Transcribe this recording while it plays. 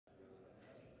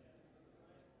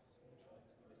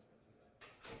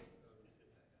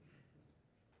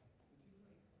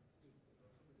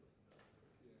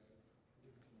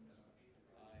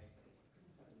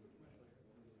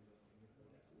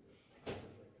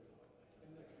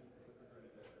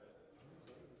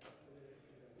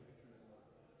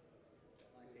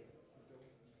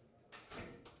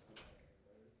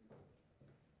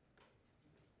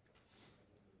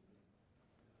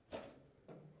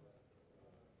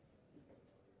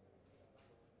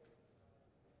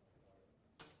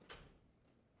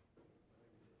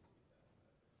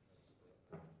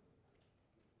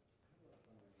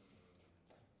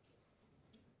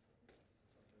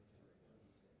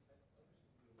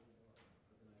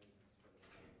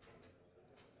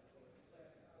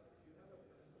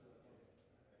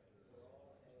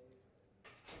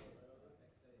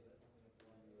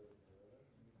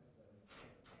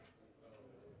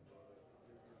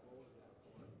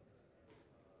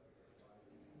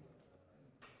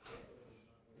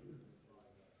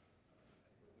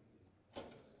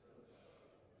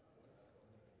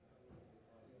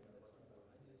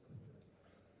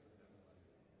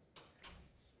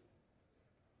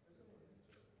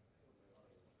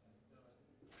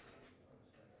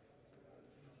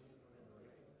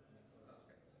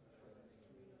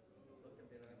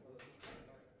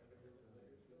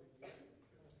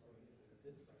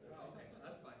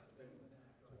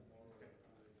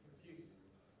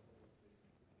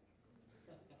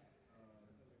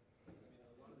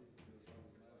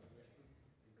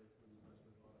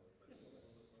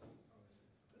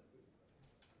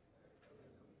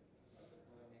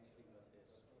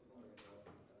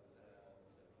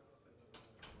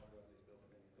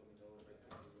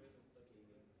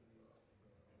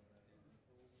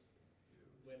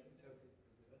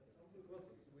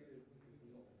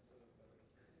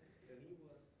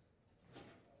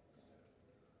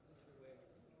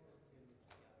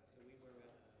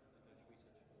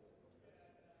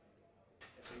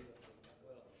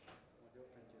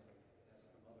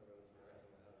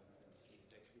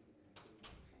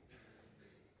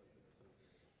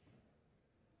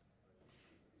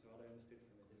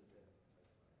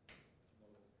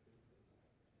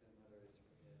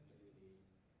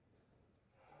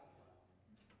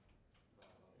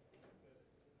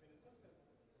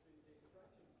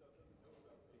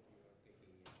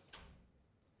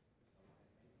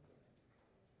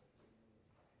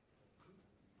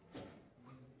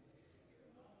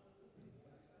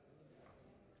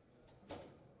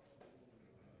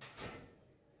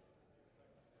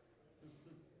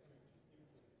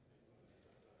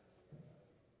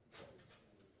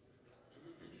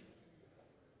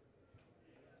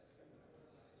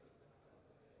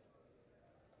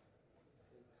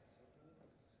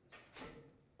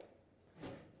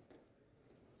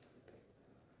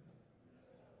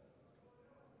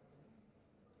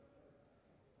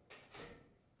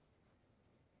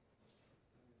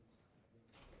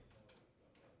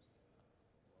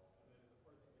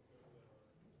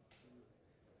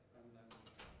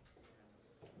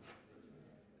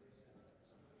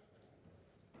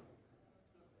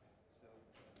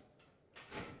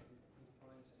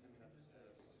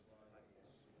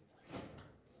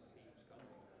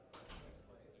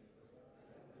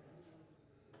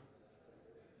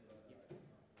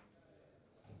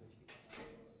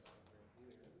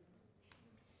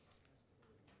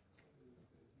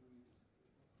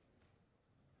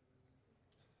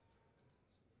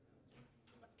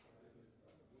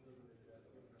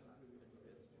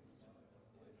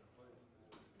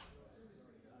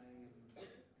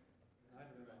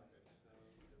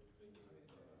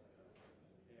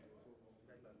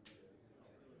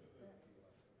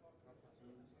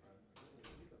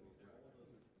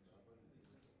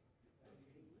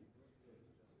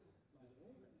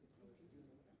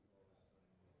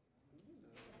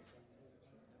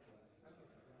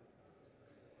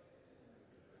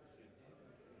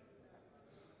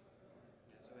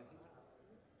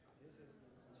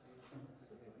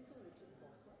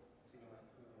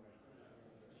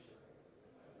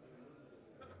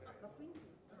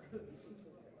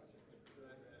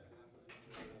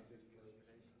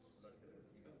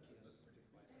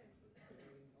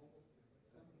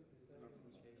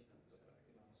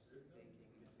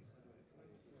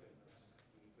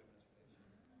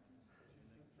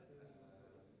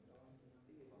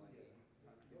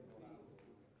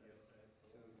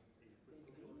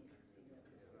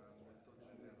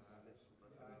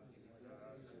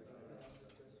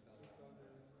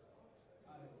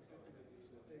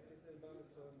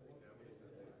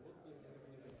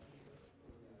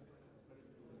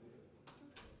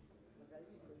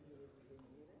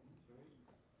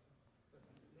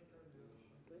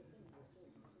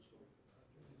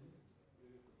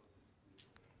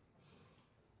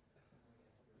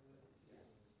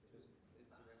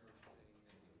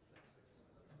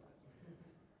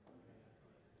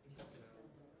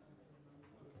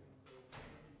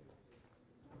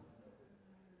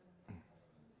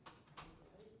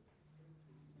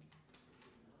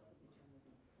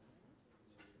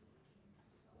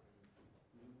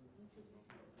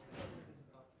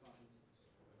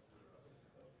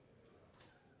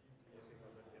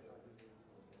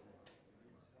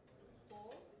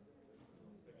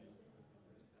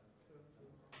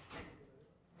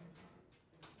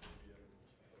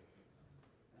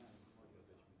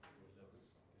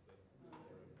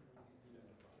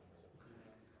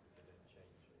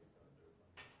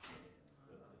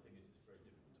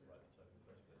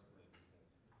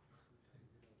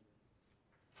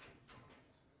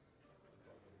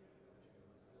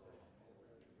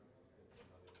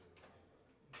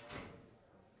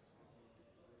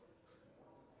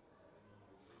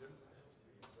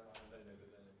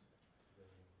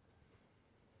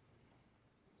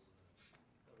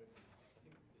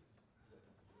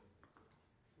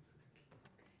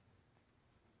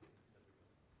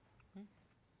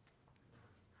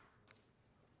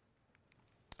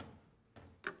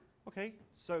Okay,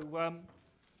 so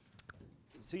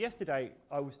yesterday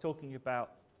I was talking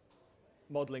about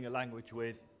modeling a language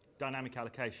with dynamic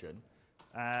allocation,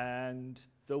 and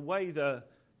the way the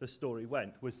story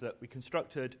went was that we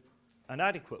constructed an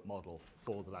adequate model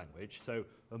for the language, so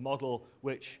a model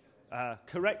which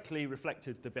correctly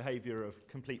reflected the behavior of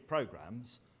complete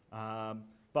programs,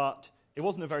 but it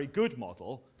wasn't a very good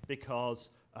model because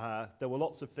there were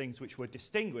lots of things which were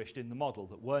distinguished in the model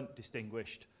that weren't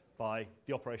distinguished by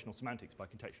the operational semantics, by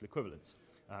contextual equivalence.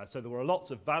 So there were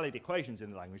lots of valid equations in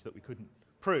the language that we couldn't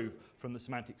prove from the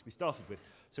semantics we started with.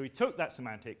 So we took that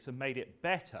semantics and made it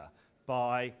better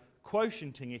by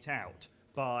quotienting it out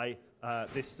by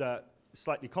this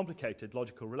slightly complicated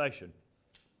logical relation.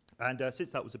 And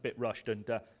since that was a bit rushed and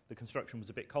the construction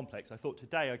was a bit complex, I thought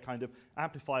today I'd kind of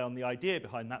amplify on the idea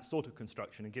behind that sort of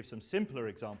construction and give some simpler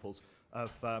examples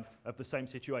of the same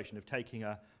situation, of taking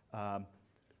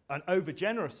an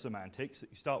overgenerous semantics that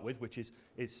you start with, which is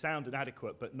sound and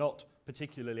adequate but not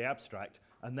particularly abstract,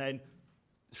 and then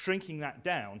shrinking that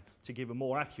down to give a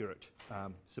more accurate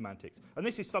semantics. And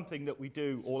this is something that we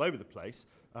do all over the place.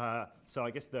 So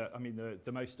I guess the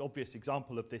most obvious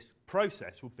example of this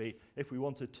process would be if we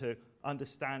wanted to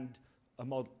understand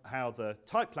how the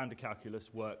typed lambda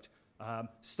calculus worked,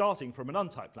 starting from an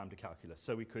untyped lambda calculus.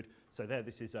 So we could,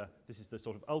 this is the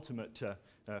sort of ultimate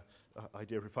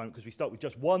idea of refinement, because we start with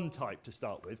just one type to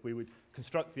start with. We would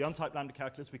construct the untyped lambda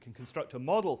calculus. We can construct a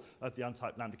model of the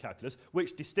untyped lambda calculus,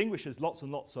 which distinguishes lots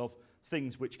and lots of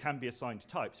things which can be assigned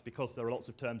types, because there are lots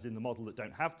of terms in the model that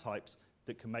don't have types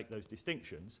that can make those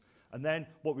distinctions. And then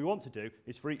what we want to do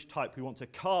is, for each type, we want to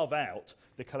carve out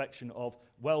the collection of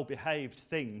well-behaved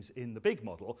things in the big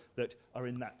model that are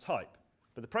in that type.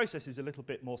 But the process is a little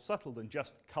bit more subtle than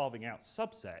just carving out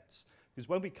subsets, because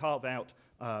when we carve out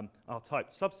our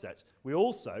typed subsets, we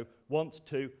also want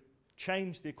to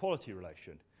change the equality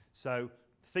relation. So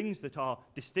things that are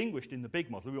distinguished in the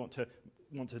big model, we want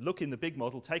to look in the big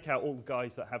model, take out all the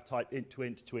guys that have type int to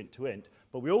int to int to int,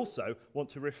 but we also want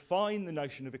to refine the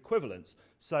notion of equivalence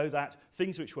so that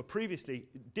things which were previously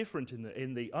different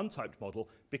in the untyped model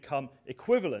become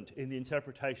equivalent in the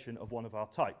interpretation of one of our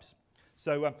types.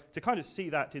 So to kind of see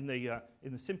that in the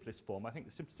simplest form, I think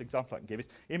the simplest example I can give is,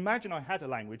 imagine I had a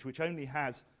language which only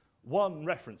has one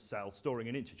reference cell storing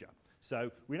an integer.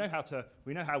 So we know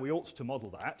how we ought to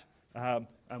model that,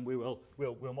 and we'll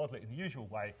model it in the usual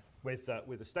way with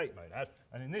a state monad.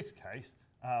 And in this case,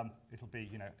 it'll be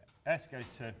s goes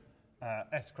to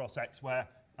s cross x, where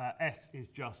s is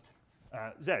just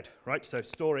z, right? So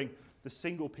storing the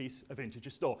single piece of integer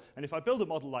store. And if I build a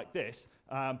model like this,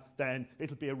 then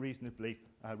it'll be a reasonably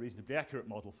accurate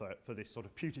model for this sort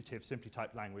of putative, simply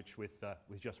typed language with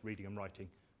just reading and writing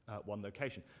one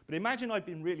location. But imagine I'd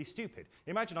been really stupid.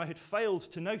 Imagine I had failed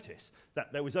to notice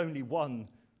that there was only one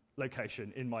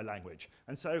location in my language.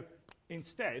 And so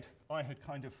instead, I had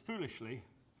kind of foolishly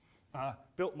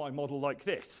built my model like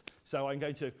this. So I'm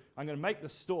going to make the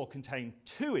store contain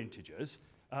 2 integers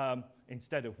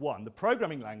instead of 1. The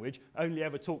programming language only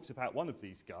ever talks about one of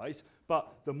these guys,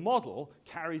 but the model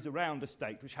carries around a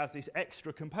state which has this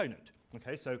extra component.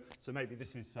 Okay, so maybe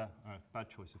this is a bad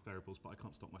choice of variables, but I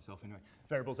can't stop myself anyway.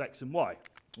 Variables x and y.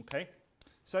 Okay,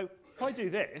 so if I do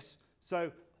this, so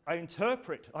I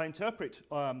interpret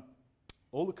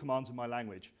all the commands in my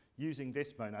language using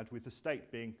this monad with the state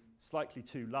being slightly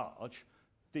too large.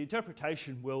 The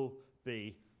interpretation will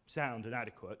be sound and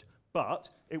adequate, but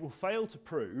it will fail to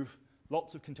prove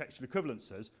lots of contextual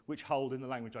equivalences which hold in the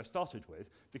language I started with,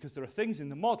 because there are things in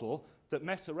the model that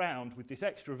mess around with this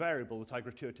extra variable that I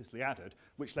gratuitously added,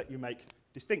 which let you make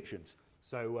distinctions.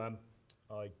 So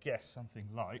I guess something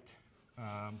like,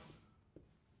 I'm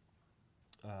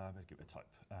going to give it a type.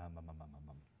 What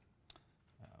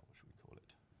should we call it?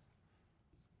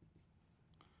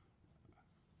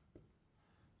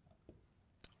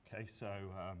 Okay, so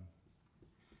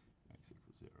x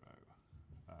equals 0.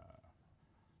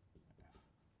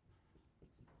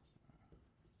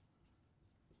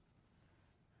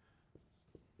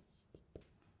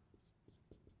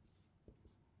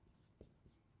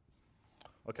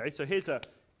 Okay, so here's a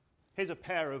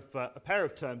pair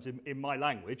of terms in my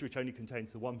language which only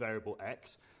contains the one variable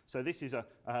x. So this is a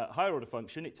higher order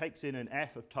function. It takes in an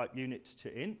f of type unit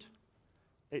to int.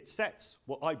 It sets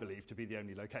what I believe to be the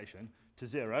only location to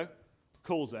 0,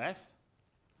 calls f,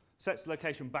 sets the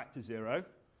location back to 0,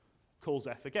 calls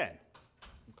f again.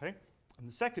 Okay, and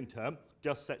the second term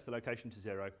just sets the location to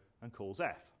 0 and calls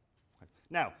f.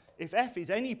 Now, if f is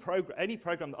any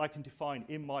program that I can define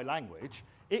in my language,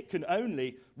 it can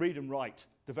only read and write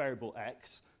the variable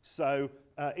x. So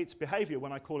its behavior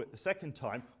when I call it the second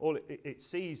time, it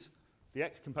sees the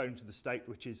x component of the state,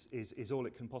 which is all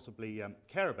it can possibly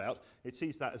care about. It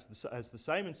sees that as the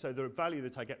same, and so the value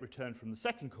that I get returned from the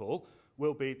second call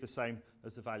will be the same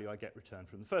as the value I get returned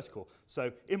from the first call.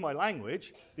 So in my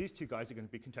language, these 2 guys are going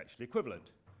to be contextually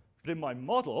equivalent. But in my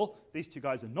model, these 2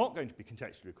 guys are not going to be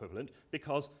contextually equivalent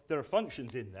because there are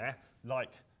functions in there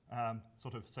like so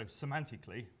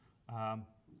semantically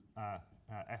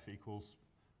f equals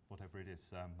whatever it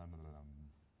is.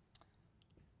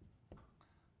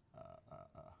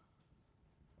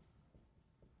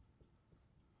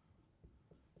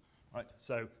 Right,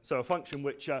 so a function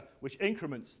which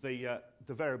increments the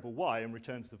variable y and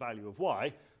returns the value of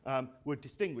y would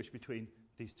distinguish between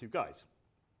these 2 guys.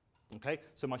 Okay,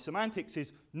 so my semantics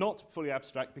is not fully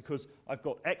abstract because I've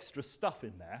got extra stuff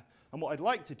in there. And what I'd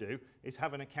like to do is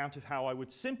have an account of how I would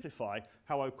simplify,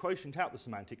 how I would quotient out the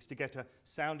semantics to get a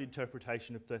sound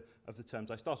interpretation of the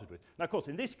terms I started with. Now, of course,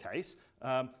 in this case,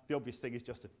 the obvious thing is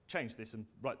just to change this and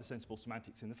write the sensible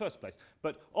semantics in the first place.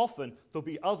 But often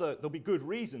there'll be good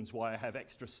reasons why I have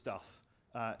extra stuff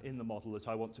in the model that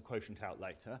I want to quotient out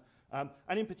later.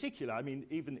 And in particular, I mean,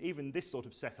 even this sort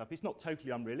of setup is not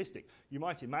totally unrealistic. You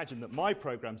might imagine that my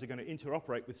programs are going to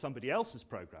interoperate with somebody else's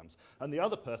programs, and the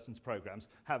other person's programs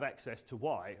have access to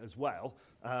y as well.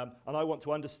 And I want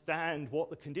to understand what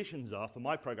the conditions are for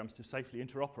my programs to safely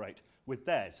interoperate with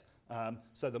theirs.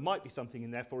 So there might be something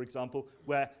in there, for example,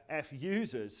 where f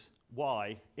uses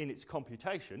y in its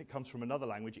computation. It comes from another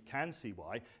language, it can see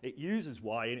y. It uses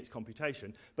y in its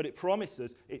computation, but it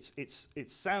promises it's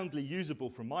soundly usable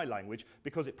from my language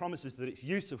because it promises that its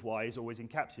use of y is always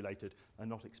encapsulated and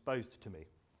not exposed to me.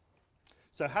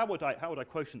 So how would I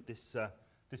quotient this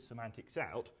semantics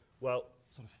out? Well,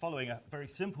 sort of following a very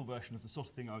simple version of the sort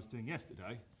of thing I was doing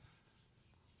yesterday,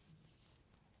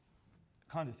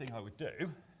 the kind of thing I would do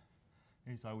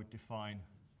is I would define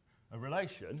a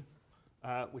relation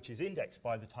which is indexed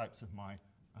by the types of my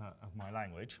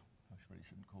language. I really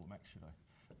shouldn't call them x, should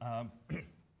I?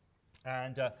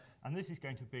 And this is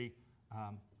going to be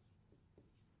a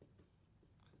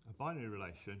binary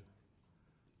relation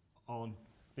on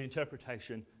the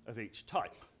interpretation of each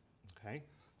type. Okay,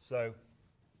 so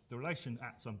the relation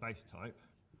at some base type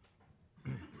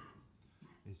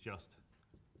is just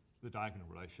the diagonal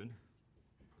relation,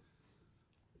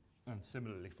 and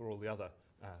similarly for all the other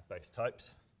base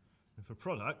types. And for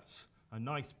products, a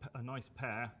nice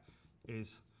pair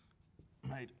is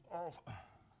made of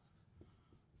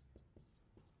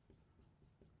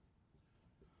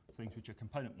things which are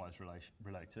component-wise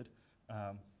related.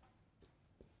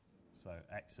 So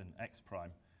x and x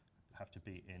prime have to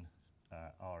be in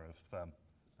R of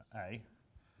A,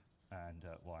 and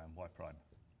y and y prime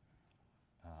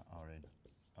are in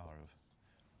R of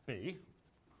B.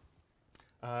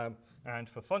 And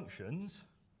for functions,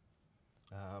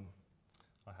 I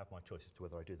have my choice as to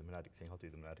whether I do the monadic thing. I'll do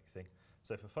the monadic thing.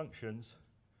 So for functions,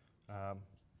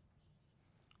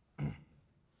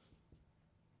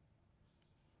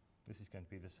 this is going to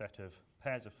be the set of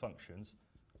pairs of functions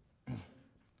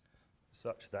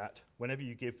such that whenever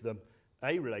you give them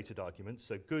A-related arguments,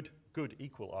 so good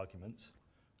equal arguments,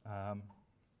 if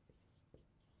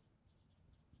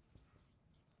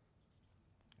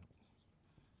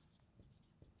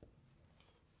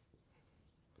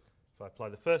I apply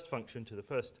the first function to the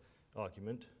first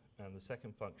argument and the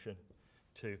second function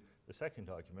to the second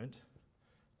argument,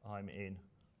 I'm in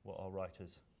what I'll write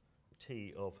as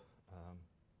T of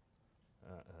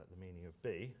the meaning of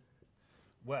B,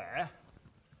 where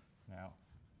now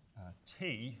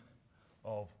T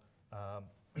of on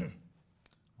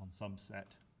some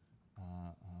set,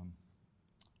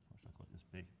 what should I call this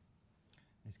B,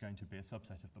 is going to be a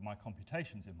subset of my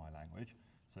computations in my language.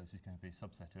 So this is going to be a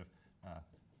subset of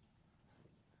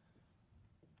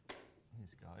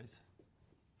these guys.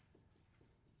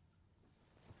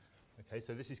 Okay,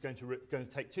 so this is going to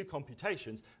take two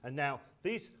computations, and now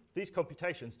these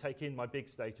computations take in my big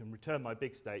state and return my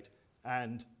big state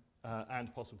and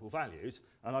possible values.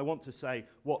 And I want to say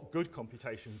what good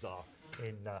computations are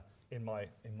in my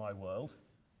world,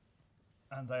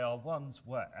 and they are ones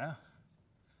where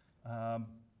let's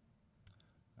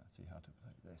see how to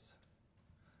play this.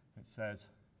 It says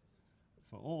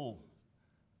for all,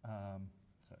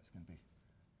 so it's going to be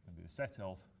the set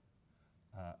of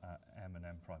M and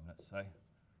M prime, let's say,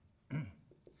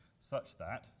 such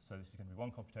that, so this is going to be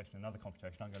one computation, another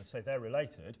computation, I'm going to say they're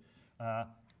related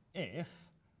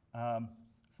if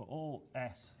for all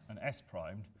S and S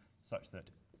primed, such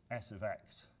that S of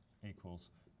X equals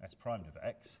S primed of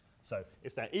X, so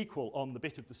if they're equal on the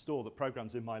bit of the store that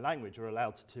programs in my language are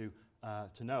allowed to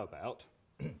know about,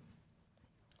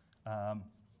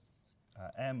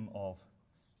 M of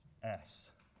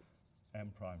S, M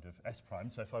primed of S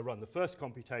primed. So if I run the first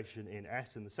computation in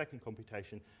S and the second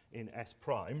computation in S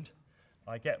primed,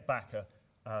 I get back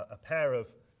a pair of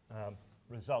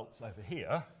results over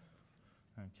here,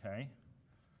 okay,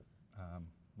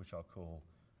 which I'll call,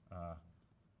 what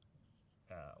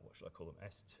shall I call them,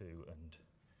 S2 and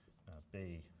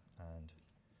B and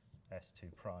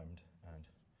S2 primed and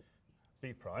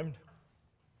B primed.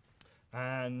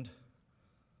 And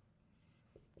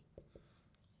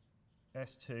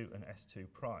S2 and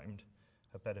S2 primed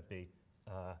had better be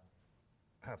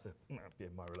be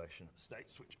in my relation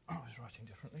states, which I was writing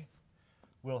differently.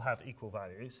 Will have equal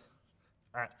values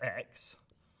at X,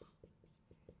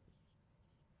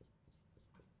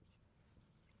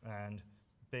 and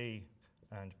B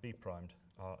and B primed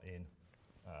are in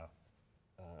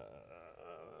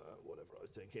whatever I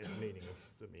was doing here, the meaning of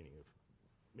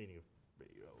B.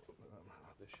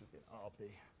 This should be an RB.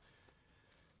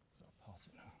 So I'll pass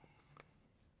it now.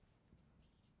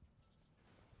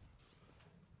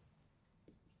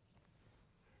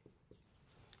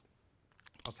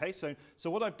 Okay, so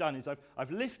what I've done is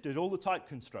I've lifted all the type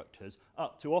constructors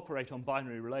up to operate on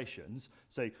binary relations.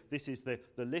 So this is the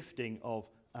lifting of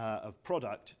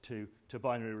product to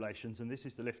binary relations, and this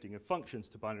is the lifting of functions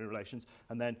to binary relations,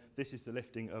 and then this is the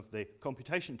lifting of the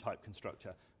computation type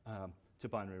constructor to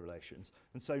binary relations.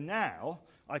 And so now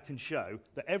I can show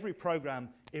that every program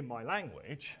in my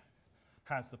language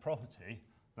has the property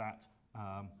that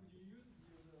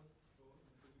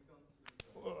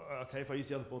okay, if I use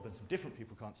the other board, then some different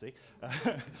people can't see.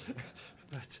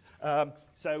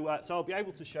 So I'll be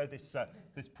able to show this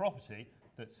this property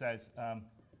that says that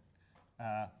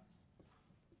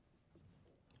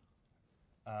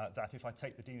if I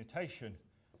take the denotation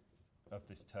of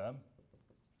this term,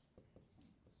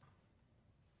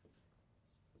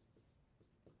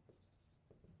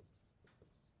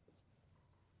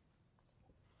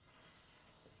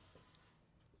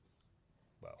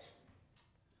 well,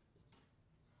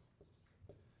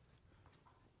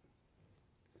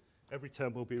 every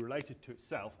term will be related to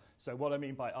itself. So what I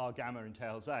mean by R gamma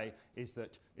entails A is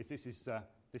that if this is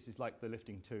like the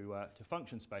lifting to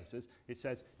function spaces. It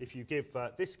says if you give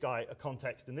this guy a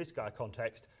context and this guy a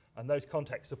context, and those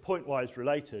contexts are pointwise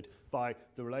related by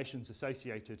the relations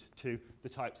associated to the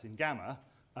types in gamma,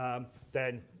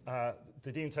 then the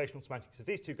denotational semantics of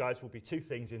these two guys will be two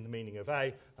things in the meaning of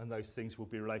A, and those things will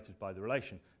be related by the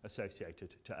relation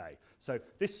associated to A. So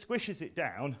this squishes it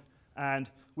down,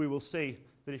 and we will see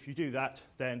that if you do that,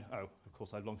 then, oh, of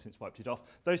course, I've long since wiped it off.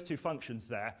 Those two functions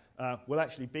there will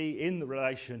actually be in the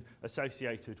relation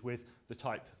associated with the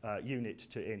type unit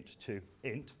to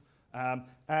int.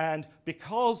 And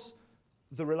because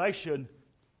the relation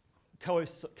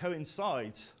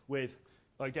coincides with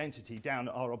identity down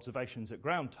at our observations at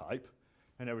ground type,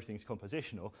 and everything's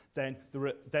compositional, then,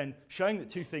 then showing that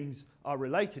two things are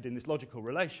related in this logical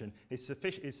relation is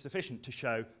sufficient to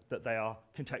show that they are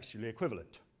contextually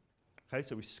equivalent. Okay,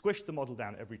 so we squished the model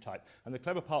down at every type, and the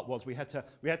clever part was we had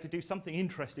to do something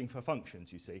interesting for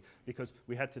functions, you see, because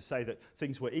we had to say that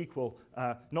things were equal,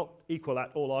 not equal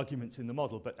at all arguments in the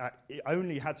model, but it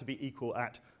only had to be equal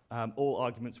at all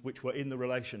arguments which were in the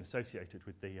relation associated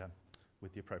with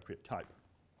the appropriate type.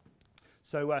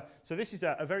 So this is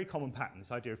a very common pattern,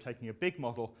 this idea of taking a big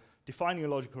model, defining a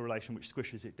logical relation which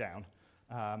squishes it down,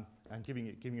 and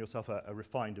giving yourself a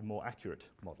refined and more accurate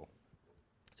model.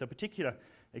 So a particular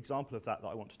example of that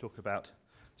I want to talk about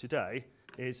today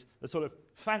is a sort of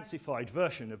fancified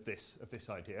version of this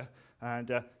idea, and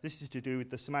this is to do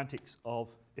with the semantics of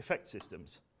effect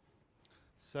systems.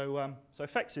 So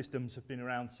effect systems have been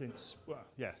around since, well,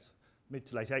 yes, mid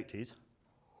to late 80s.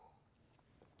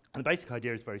 And the basic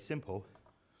idea is very simple.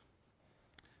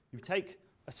 You take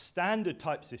a standard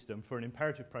type system for an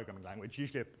imperative programming language,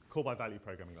 usually a call-by-value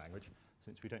programming language,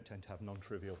 since we don't tend to have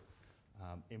non-trivial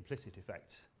implicit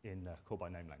effects in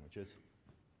call-by-name languages.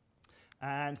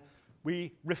 And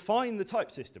we refine the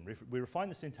type system. We refine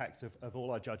the syntax of all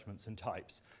our judgments and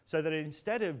types so that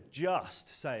instead of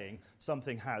just saying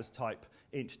something has type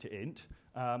int to int,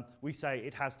 we say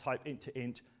it has type int to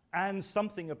int and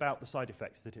something about the side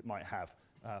effects that it might have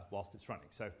whilst it's running.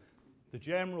 So the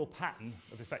general pattern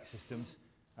of effect systems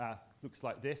looks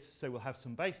like this. So we'll have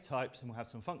some base types and we'll have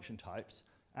some function types.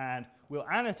 And we'll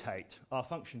annotate our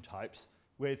function types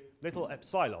with little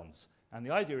epsilons. And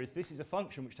the idea is this is a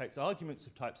function which takes arguments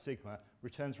of type sigma,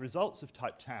 returns results of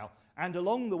type tau, and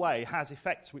along the way has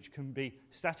effects which can be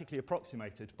statically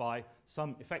approximated by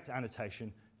some effect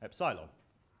annotation epsilon.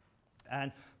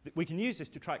 And we can use this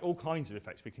to track all kinds of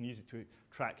effects. We can use it to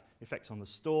track effects on the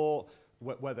store,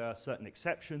 whether certain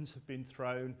exceptions have been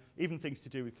thrown, even things to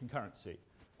do with concurrency.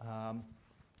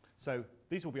 So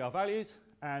these will be our values.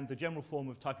 And the general form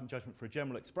of typing judgment for a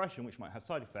general expression, which might have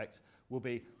side effects, will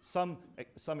be some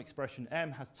expression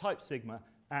m has type sigma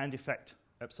and effect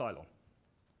epsilon.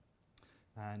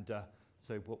 And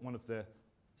so one of the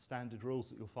standard rules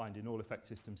that you'll find in all effect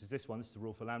systems is this one. This is the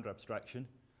rule for lambda abstraction.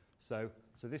 So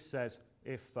this says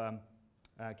if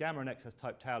gamma and x has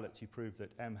type tau lets you prove that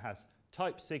m has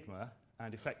type sigma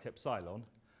and effect epsilon,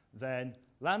 then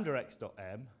lambda x dot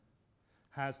m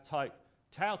has type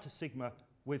tau to sigma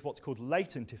with what's called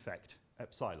latent effect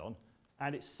epsilon,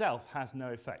 and itself has no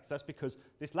effects. That's because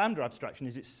this lambda abstraction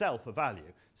is itself a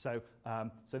value. So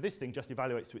this thing just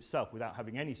evaluates to itself without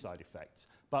having any side effects.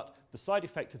 But the side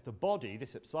effect of the body,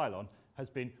 this epsilon,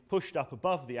 has been pushed up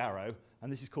above the arrow,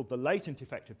 and this is called the latent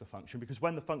effect of the function, because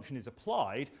when the function is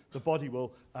applied, the body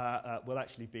will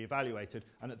actually be evaluated,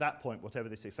 and at that point, whatever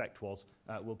this effect was,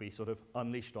 will be sort of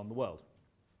unleashed on the world.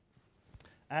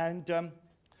 And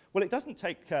well, it doesn't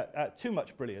take too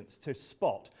much brilliance to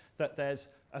spot that there's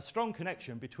a strong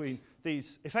connection between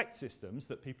these effect systems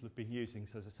that people have been using,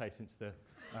 so as I say, since the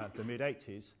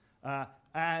mid-80s,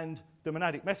 and the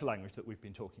monadic metalanguage that we've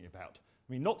been talking about.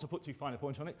 I mean, not to put too fine a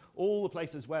point on it, all the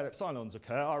places where epsilons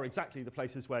occur are exactly the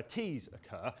places where t's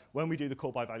occur when we do the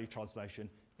call-by-value translation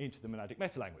into the monadic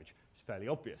metalanguage. It's fairly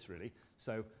obvious, really.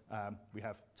 So we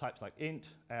have types like int,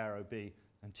 AROB,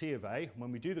 and T of A.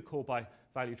 When we do the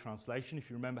call-by-value translation, if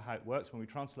you remember how it works, when we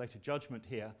translate a judgment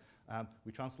here,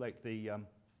 we translate the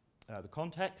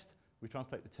context, we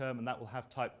translate the term, and that will have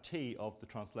type T of the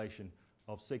translation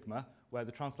of sigma, where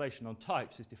the translation on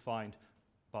types is defined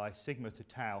by sigma to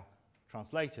tau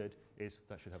translated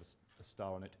that should have a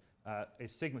star on it,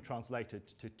 is sigma translated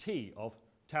to T of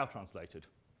tau translated.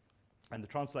 And the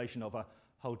translation of a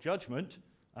whole judgment,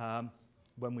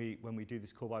 when we do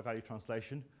this call-by-value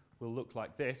translation, will look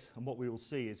like this, and what we will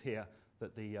see is here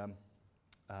that the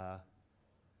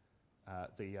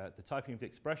typing of the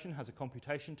expression has a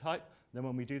computation type. Then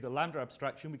when we do the lambda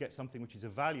abstraction, we get something which is a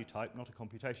value type, not a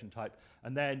computation type,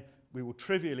 and then we will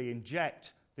trivially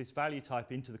inject this value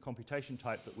type into the computation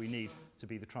type that we need to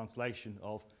be the translation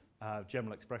of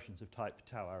general expressions of type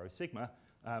tau arrow sigma,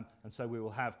 and so we will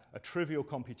have a trivial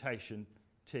computation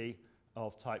T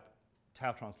of type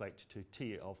tau translate to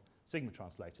T of sigma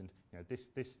translate, and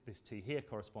this T here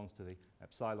corresponds to the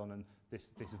epsilon, and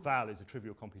this val is a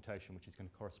trivial computation which is going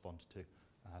to correspond to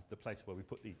the place where we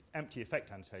put the empty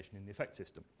effect annotation in the effect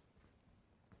system.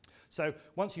 So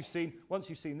once you've seen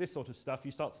this sort of stuff,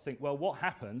 you start to think, well, what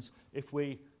happens if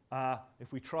we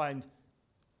try and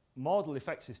model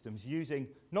effect systems using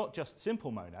not just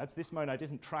simple monads. This monad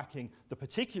isn't tracking the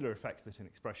particular effects that an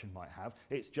expression might have.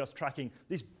 It's just tracking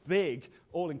this big,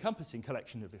 all-encompassing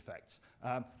collection of effects.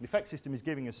 An effect system is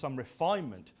giving us some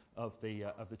refinement of the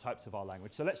types of our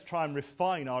language. So let's try and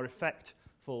refine our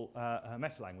effectful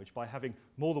meta-language by having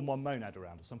more than one monad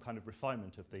around, or some kind of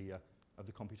refinement of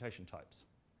the computation types.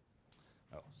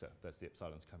 Oh, so there's the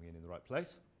epsilons coming in the right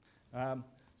place.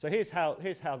 So here's how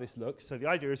this looks. So the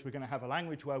idea is we're going to have a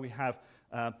language where we have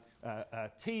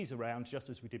t's around just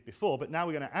as we did before, but now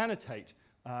we're going to annotate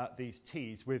these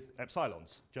t's with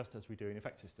epsilons, just as we do in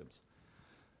effect systems.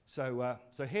 So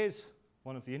here's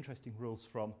one of the interesting rules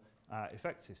from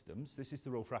effect systems. This is the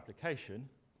rule for application.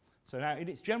 So now in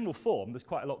its general form, there's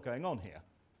quite a lot going on here.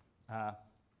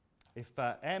 If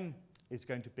m is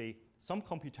going to be some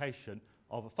computation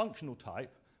of a functional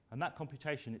type, and that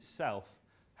computation itself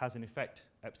has an effect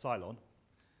epsilon,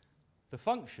 the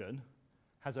function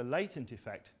has a latent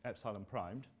effect epsilon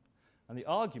primed, and the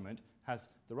argument has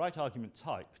the right argument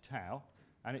type, tau,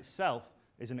 and itself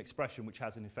is an expression which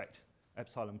has an effect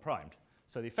epsilon primed.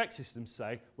 So the effect systems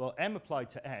say, well, m applied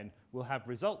to n will have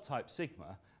result type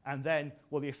sigma, and then,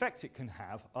 well, the effects it can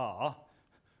have are,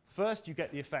 first you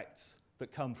get the effects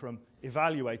that come from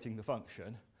evaluating the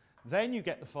function, then you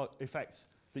get the effects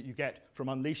that you get from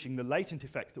unleashing the latent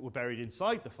effects that were buried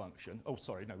inside the function. Oh,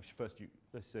 sorry, no, first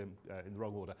this in the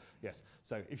wrong order. Yes,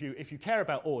 so if you care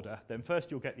about order, then first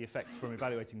you'll get the effects from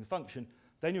evaluating the function,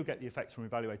 then you'll get the effects from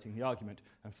evaluating the argument,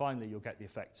 and finally you'll get the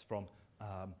effects from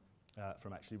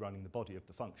actually running the body of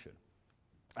the function.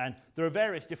 And there are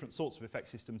various different sorts of effect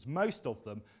systems. Most of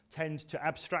them tend to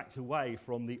abstract away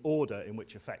from the order in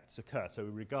which effects occur. So we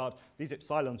regard these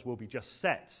epsilons will be just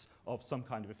sets of some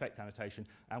kind of effect annotation,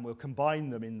 and we'll combine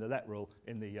them in the let rule,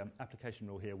 in the application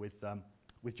rule here, with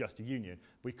just a union.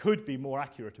 We could be more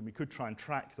accurate, and we could try and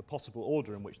track the possible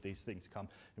order in which these things come,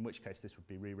 in which case this would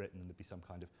be rewritten, and there'd be some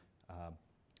kind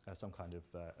of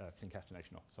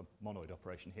concatenation or some monoid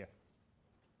operation here.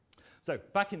 So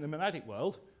back in the monadic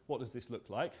world, what does this look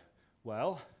like?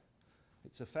 Well,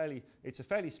 it's a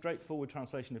fairly straightforward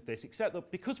translation of this, except that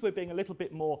because we're being a little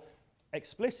bit more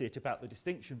explicit about the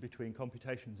distinction between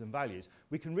computations and values,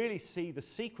 we can really see the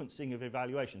sequencing of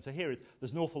evaluation. So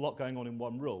there's an awful lot going on in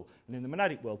one rule, and in the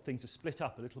monadic world, things are split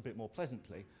up a little bit more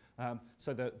pleasantly.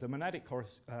 So the monadic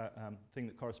thing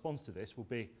that corresponds to this will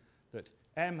be that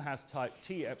m has type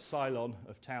t epsilon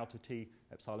of tau to t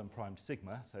epsilon primed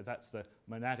sigma. So that's the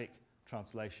monadic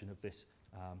translation of this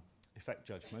effect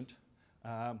judgment.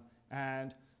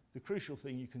 And the crucial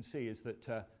thing you can see is that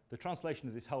the translation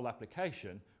of this whole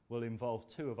application will involve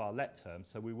two of our let terms.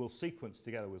 So we will sequence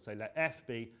together. We'll say let f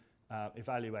be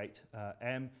evaluate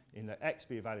m, in let x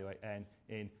be evaluate n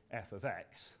in f of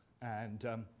x. And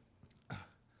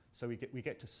so we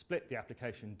get to split the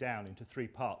application down into three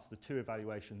parts, the two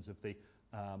evaluations of the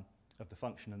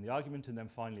function and the argument, and then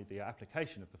finally the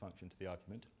application of the function to the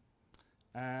argument.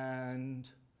 And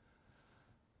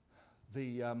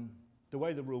the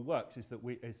way the rule works is that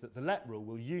the let rule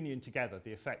will union together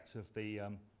the effects of the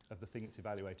thing it's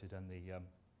evaluated and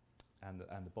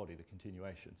the body, the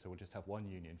continuation. So we'll just have one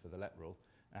union for the let rule.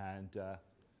 And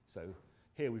so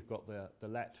here we've got the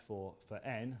let for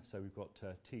n. So we've got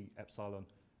t epsilon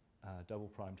double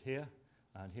primed here,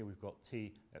 and here we've got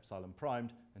t epsilon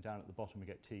primed, and down at the bottom we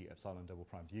get t epsilon double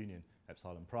primed union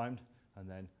epsilon primed, and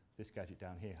then this gadget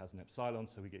down here has an epsilon,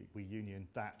 so we union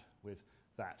that with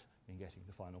that in getting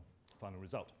the final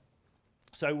result.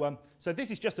 So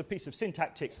this is just a piece of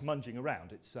syntactic munging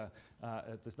around. It's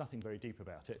there's nothing very deep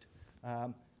about it,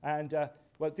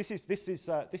 well, this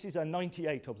is a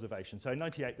 98 observation. So in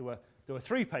 98 there were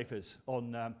three papers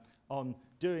on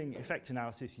doing effect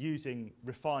analysis using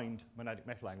refined monadic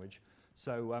metalanguage.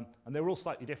 So and they were all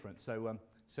slightly different. So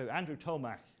Andrew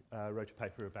Tolmach wrote a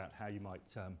paper about how you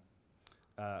might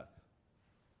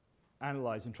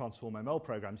analyze and transform ML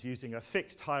programs using a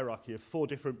fixed hierarchy of 4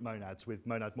 different monads with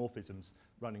monad morphisms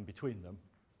running between them.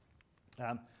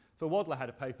 For Wadler had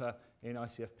a paper in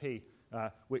ICFP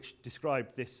which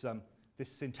described this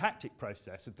syntactic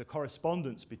process of the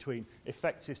correspondence between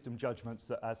effect system judgments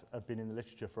that have been in the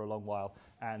literature for a long while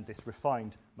and this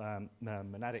refined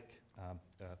monadic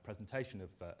presentation of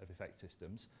effect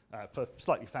systems for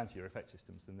slightly fancier effect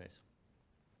systems than this.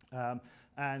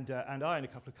 And I and a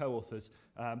couple of co-authors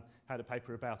had a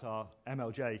paper about our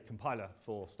MLJ compiler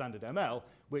for standard ML,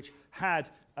 which had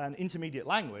an intermediate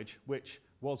language which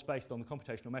was based on the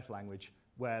computational metalanguage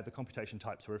where the computation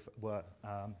types were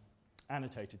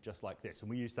annotated just like this. And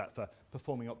we used that for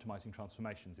performing optimizing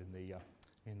transformations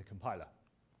in the compiler.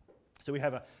 So we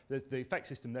have the effect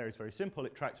system there is very simple.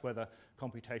 It tracks whether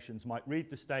computations might read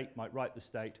the state, might write the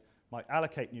state, might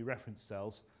allocate new reference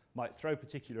cells, might throw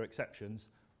particular exceptions,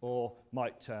 or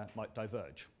might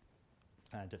diverge.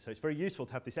 And so it's very useful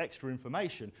to have this extra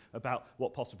information about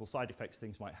what possible side effects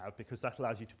things might have, because that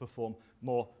allows you to perform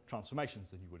more transformations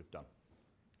than you would have done.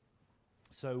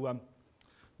 So I'm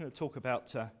going to talk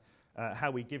about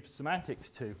how we give semantics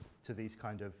to these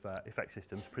kind of effect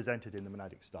systems presented in the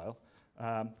monadic style.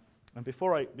 And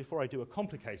before I do a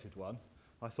complicated one,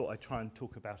 I thought I'd try and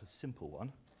talk about a simple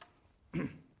one.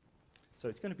 So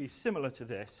it's going to be similar to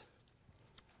this.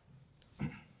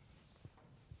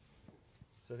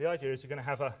 So the idea is we're going to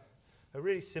have a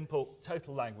really simple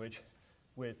total language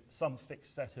with some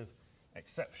fixed set of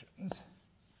exceptions.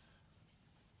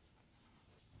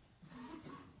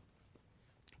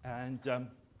 And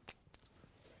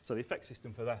so the effect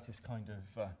system for that is kind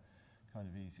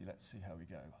of easy. Let's see how we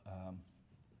go.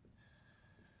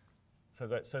 So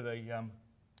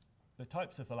the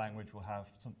types of the language will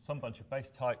have some bunch of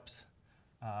base types.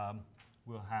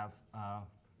 We'll have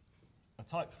a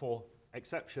type for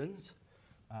exceptions.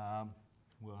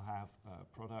 We'll have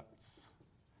products.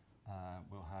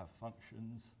 We'll have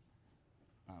functions.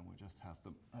 And we'll just have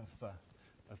them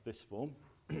of this form.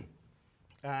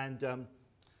 And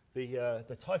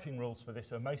the typing rules for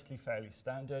this are mostly fairly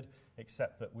standard,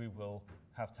 except that we will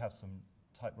have to have some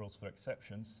type rules for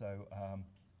exceptions.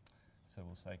 So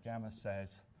we'll say gamma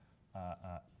says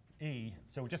E.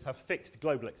 So we'll just have fixed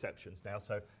global exceptions now.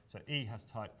 So E has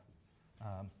type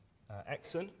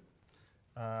exon,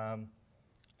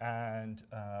 and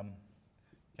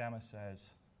gamma says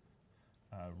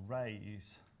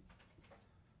raise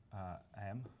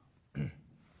M.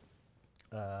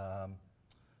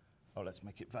 Let's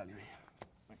make it value.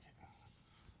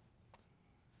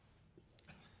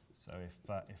 So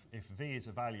if V is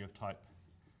a value of type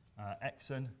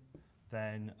exon,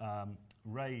 then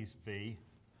raise V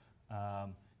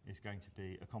is going to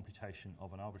be a computation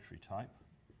of an arbitrary type.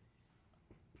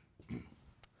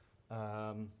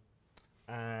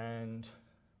 And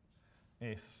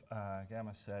if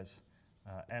gamma says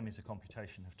M is a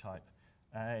computation of type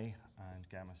A, and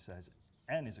gamma says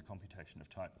N is a computation of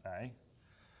type A,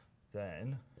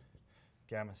 then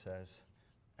gamma says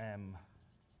M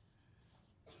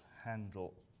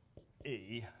handle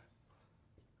E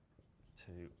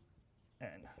to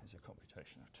N is a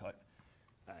computation of type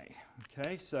A.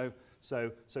 Okay, so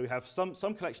we have some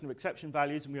collection of exception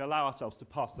values, and we allow ourselves to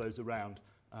pass those around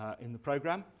in the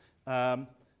program.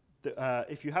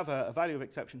 If you have a value of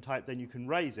exception type, then you can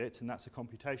raise it, and that's a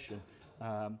computation.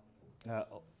 Yes?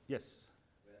 Where's the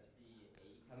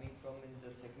A coming from in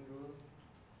the second rule?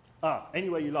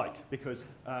 Anywhere you like, because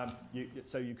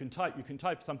you can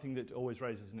type something that always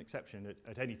raises an exception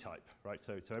at any type, right?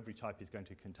 So every type is going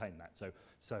to contain that. So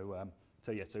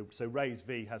raise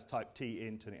V has type T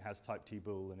int, and it has type T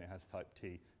bool, and it has type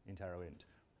T int arrow int.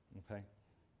 Okay.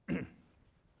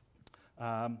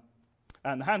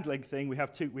 And the handling thing, we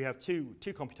have two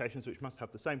computations which must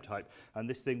have the same type, and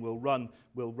this thing will run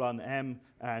M,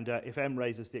 and if M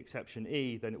raises the exception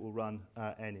E, then it will run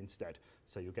N instead.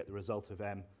 So you'll get the result of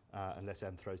M unless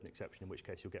M throws an exception, in which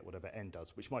case you'll get whatever N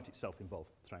does, which might itself involve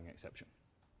throwing an exception.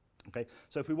 Okay,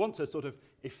 so if we want to sort of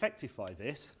effectify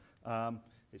this,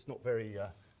 it's not very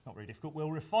difficult.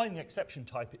 We'll refine the exception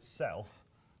type itself.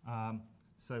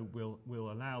 So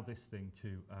we'll allow this thing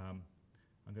to.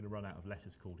 I'm going to run out of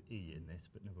letters called E in this,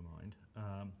 but never mind.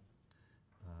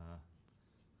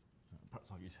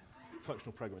 Perhaps I'll use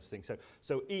functional programmers thing.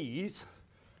 So E's.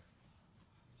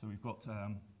 So we've got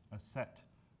a set.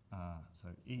 So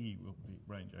E will be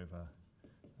range over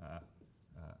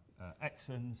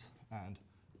exons, and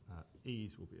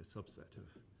E's will be a subset of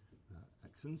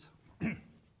exons.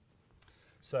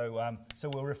 So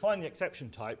we'll refine the exception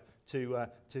type to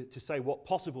say what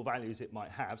possible values it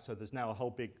might have. So there's now a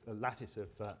whole big lattice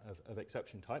of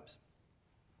exception types.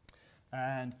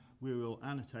 And we will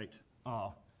annotate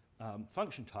our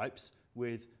function types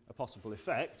with a possible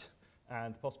effect.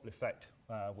 And the possible effect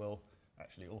will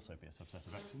actually also be a subset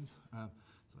of exons.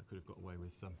 So I could have got away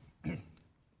with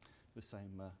the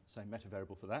same meta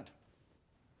variable for that.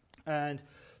 And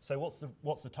so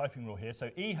what's the typing rule here? So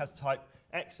E has type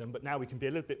exon, but now we can be a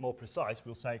little bit more precise.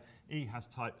 We'll say E has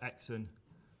type exon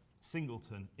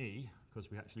singleton E,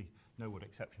 because we actually know what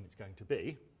exception it's going to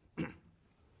be.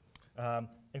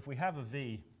 If we have a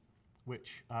V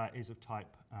which is of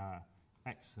type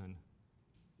exon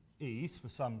E's for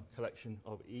some collection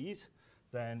of E's,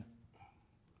 then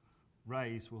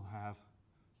raise will have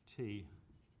T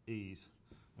E's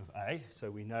of A.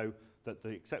 So we know that the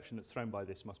exception that's thrown by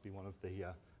this must be one of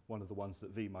the ones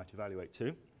that V might evaluate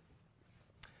to.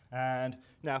 And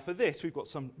now for this, we've got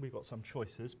some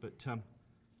choices, but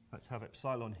let's have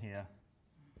epsilon here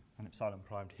and epsilon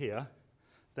primed here.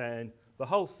 Then the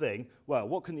whole thing, well,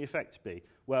 what can the effects be?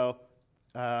 Well,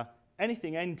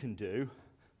 anything n can do,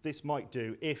 this might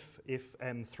do if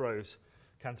m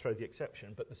can throw the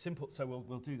exception. But the simple, so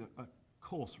we'll do a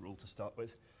coarse rule to start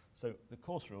with. So the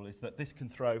coarse rule is that this can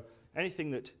throw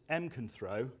anything that m can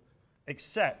throw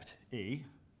except e.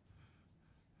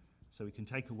 So we can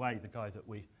take away the guy that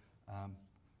we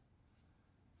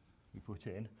put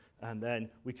in, and then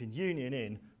we can union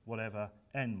in whatever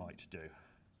n might do.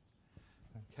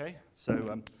 Okay,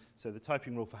 so the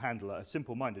typing rule for Handel, a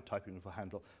simple-minded typing rule for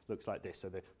Handel, looks like this. So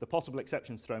the possible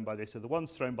exceptions thrown by this are the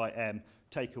ones thrown by m,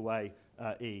 take away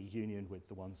e, union with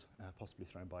the ones possibly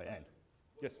thrown by n.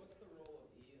 Yes? What's the role of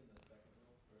e in the second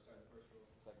rule? Or sorry, the first rule,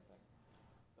 the second thing?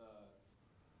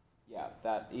 Yeah,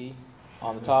 that e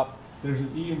on the top. There's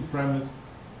an e in premise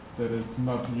that is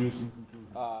not used in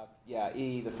conclusion. Yeah,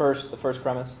 e, the first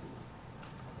premise.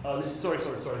 Oh, this is sorry. This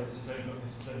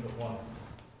is only got one.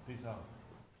 These are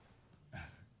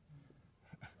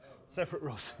separate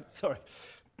rules. Sorry.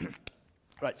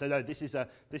 Right. So no, this is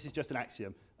just an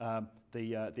axiom.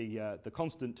 The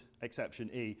constant exception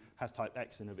e has type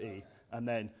xn of e, and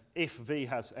then if v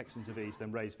has xn's of e's,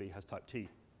 then raise v has type t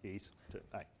e's to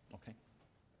a. Okay.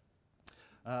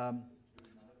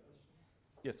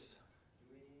 Yes.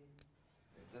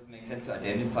 It doesn't make sense to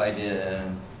identify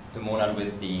the monad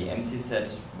with the empty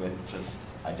set with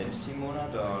just identity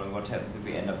monad, or what happens if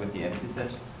we end up with the empty set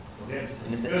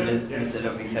instead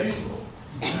of exceptions?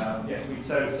 Yes,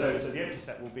 so the empty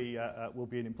set will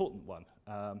be an important one.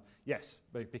 Yes,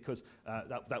 because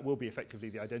that will be effectively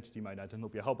the identity monad, and there'll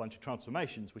be a whole bunch of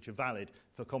transformations which are valid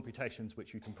for computations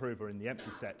which you can prove are in the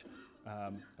empty set,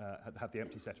 have the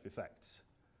empty set of effects.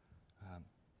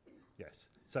 Yes.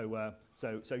 So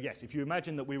yes, if you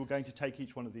imagine that we were going to take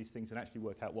each one of these things and actually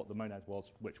work out what the monad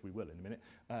was, which we will in a minute,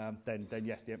 then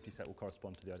yes, the empty set will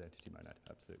correspond to the identity monad.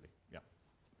 Absolutely. Yeah.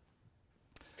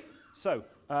 So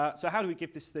how do we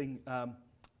give this thing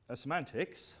a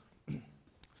semantics? I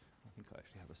think I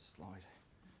actually have a slide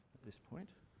at this point.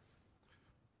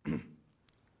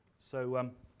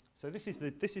 So this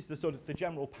is the sort of the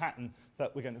general pattern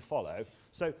that we're going to follow.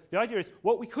 So the idea is,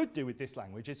 what we could do with this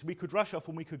language is we could rush off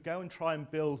and we could go and try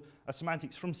and build a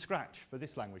semantics from scratch for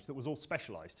this language that was all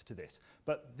specialized to this.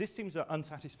 But this seems an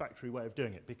unsatisfactory way of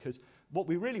doing it, because what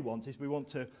we really want is we want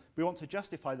to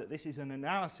justify that this is an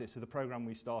analysis of the program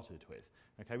we started with.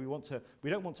 Okay, we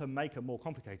don't want to make a more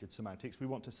complicated semantics. We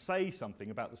want to say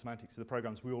something about the semantics of the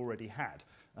programs we already had.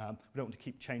 We don't want to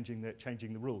keep changing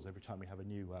the rules every time we have a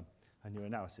new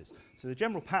analysis. So the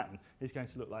general pattern is going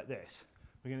to look like this.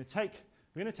 We're going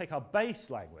to take our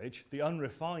base language, the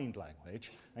unrefined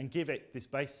language, and give it this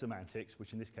base semantics,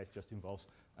 which in this case just involves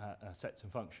sets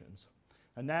and functions.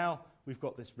 And now we've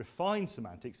got this refined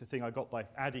semantics, the thing I got by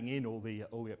adding in all the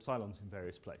epsilons in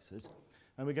various places.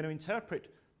 And we're going to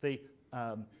interpret the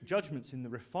judgments in the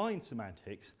refined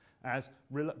semantics as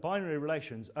binary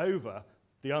relations over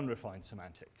the unrefined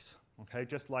semantics. Okay,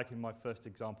 just like in my first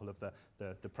example of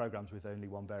the programs with only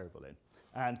one variable in.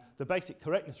 And the basic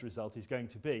correctness result is going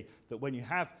to be that when you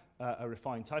have a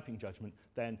refined typing judgment,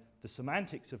 then the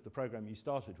semantics of the program you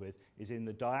started with is in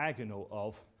the diagonal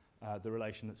of the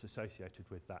relation that's associated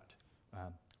with that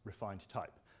refined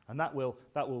type. And that will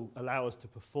allow us to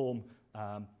perform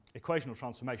equational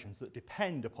transformations that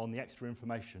depend upon the extra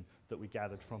information that we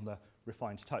gathered from the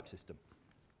refined type system.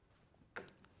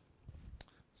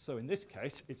 So in this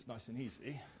case, it's nice and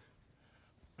easy.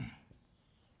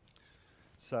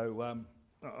 So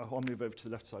I'll move over to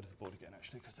the left side of the board again,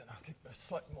 actually, because then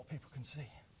slightly more people can see.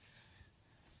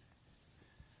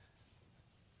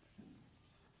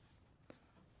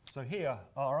 So here,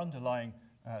 our underlying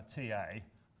TA,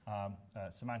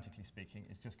 semantically speaking,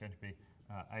 is just going to be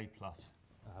A plus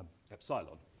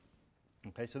epsilon.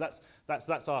 Okay, so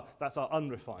that's our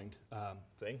unrefined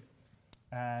thing.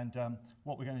 And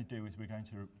what we're going to do is we're going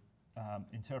to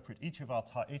interpret each of our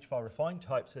refined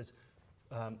types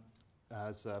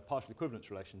as partial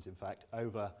equivalence relations, in fact,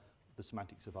 over the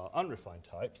semantics of our unrefined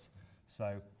types.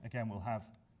 So again, we'll have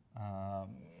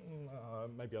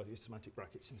maybe I'll use semantic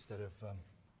brackets instead of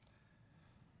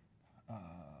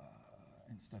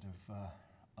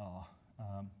R.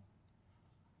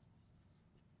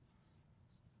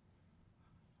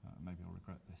 Maybe I'll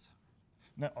regret this.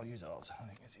 No, I'll use R's. I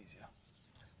think it's easier.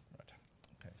 Right.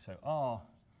 Okay. So R.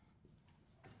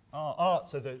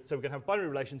 So we're going to have binary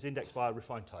relations indexed by our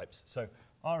refined types. So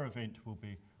R of int will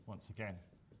be once again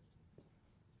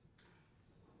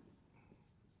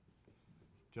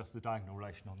just the diagonal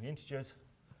relation on the integers.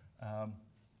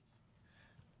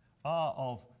 R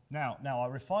of, now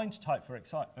our refined type for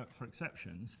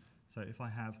exceptions, so if I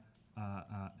have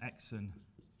xn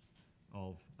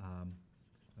of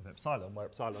epsilon, where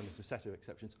epsilon is a set of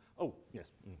exceptions. Oh,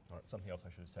 yes, all right, something else I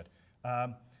should have said.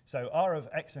 So R of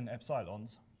xn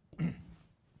epsilons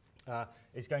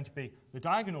is going to be the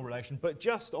diagonal relation, but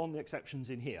just on the exceptions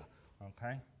in here,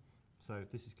 okay? So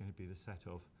this is going to be the set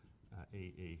of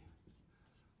E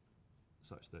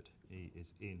such that E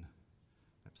is in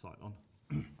epsilon.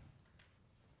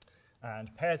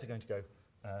 And pairs are going to go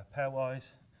pairwise.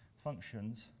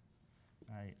 Functions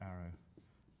A arrow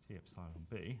T epsilon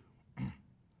B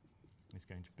is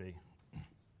going to be a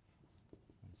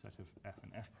set of F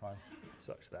and F prime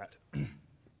such that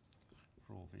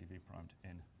for all VV primed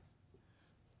in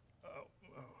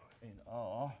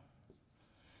R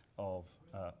of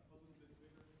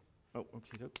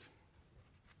okay, doke.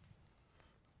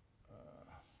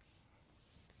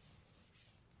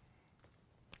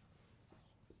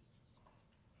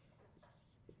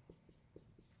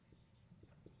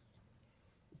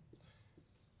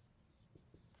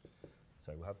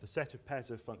 So we'll have the set of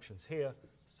pairs of functions here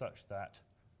such that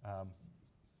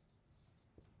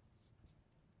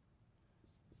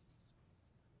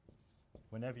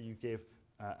whenever you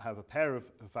have a pair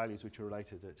of values which are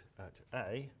related at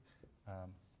A,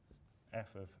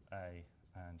 f of A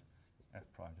and f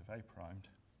primed of A primed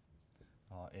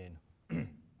are in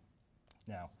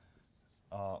now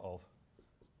R of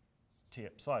T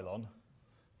epsilon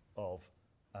of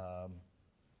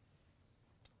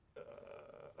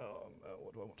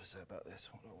what do I want to say about this?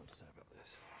 What do I want to say about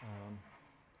this?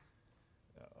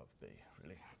 Of B,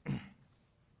 really.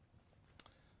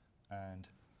 And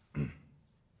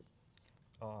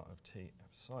R of T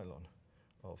epsilon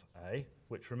of A,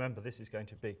 which remember this is going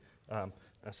to be a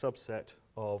subset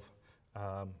of,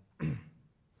 so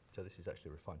this is actually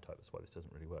a refined type, that's why this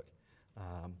doesn't really work.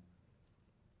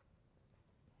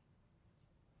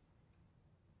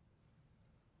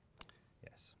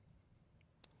 Yes.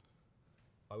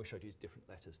 I wish I'd used different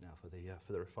letters now for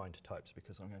the refined types,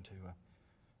 because I'm going to.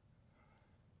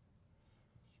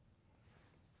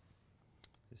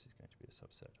 This is going to be a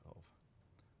subset of.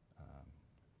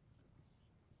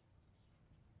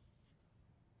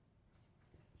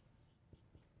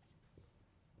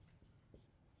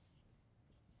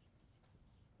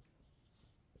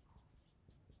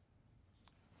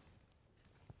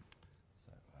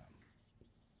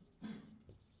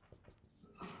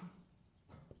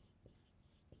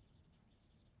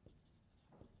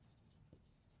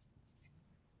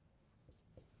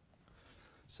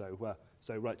 So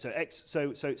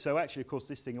actually, of course,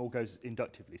 this thing all goes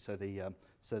inductively. So the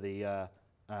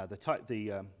type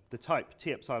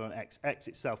T epsilon x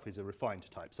itself is a refined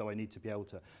type. So I need to be able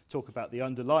to talk about the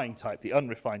underlying type, the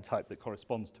unrefined type that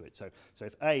corresponds to it. So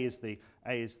if A is the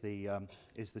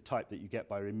type that you get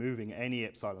by removing any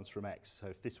epsilons from x. So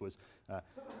if this was well,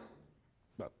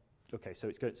 okay. So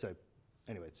it's good. So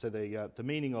anyway, so the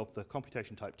meaning of the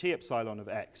computation type T epsilon of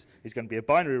x is going to be a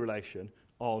binary relation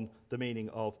on the meaning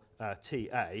of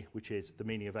TA, which is the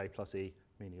meaning of A plus E,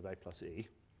 meaning of A plus E.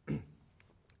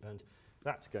 And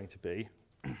that's going to be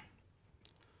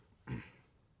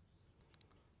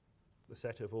the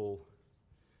set of all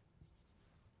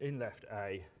in left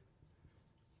A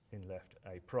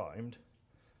primed,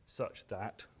 such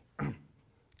that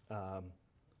A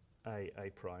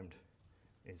primed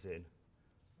is in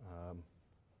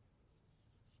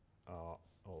R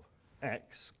of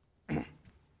X.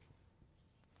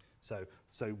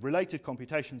 So related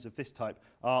computations of this type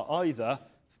are either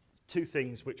two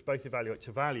things which both evaluate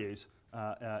to values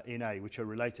in A, which are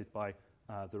related by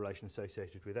the relation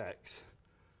associated with X,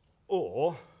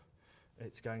 or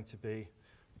it's going to be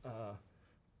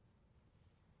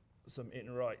some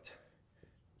in right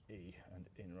E and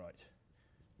in right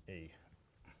E,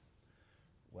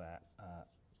 where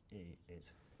E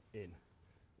is in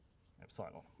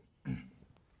epsilon.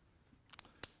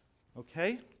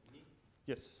 Okay?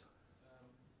 Yes?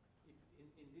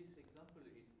 In this example,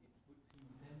 it would seem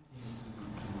tempting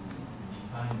to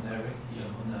define directly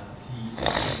on a T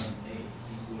epsilon A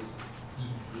equals E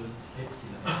plus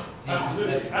epsilon.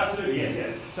 Absolutely,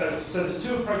 yes. So there's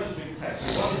two approaches we can take. So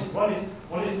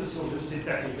one is the sort of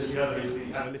synthetic, and the other is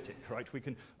the analytic, right? We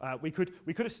could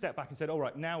have stepped back and said, all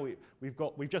right, now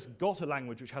we've just got a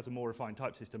language which has a more refined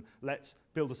type system. Let's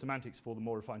build the semantics for the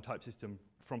more refined type system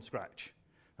from scratch.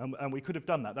 And we could have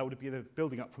done that. That would be the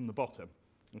building up from the bottom,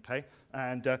 okay?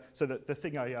 And so the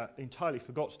thing I entirely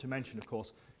forgot to mention, of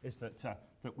course, is that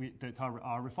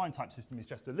our refined type system is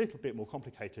just a little bit more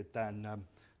complicated than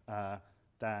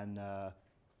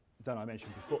I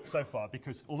mentioned before so far,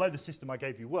 because although the system I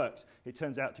gave you works, it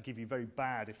turns out to give you very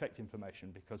bad effect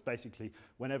information, because basically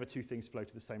whenever two things flow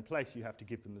to the same place, you have to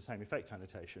give them the same effect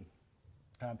annotation.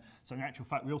 So in actual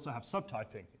fact, we also have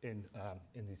subtyping in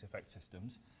these effect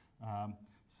systems.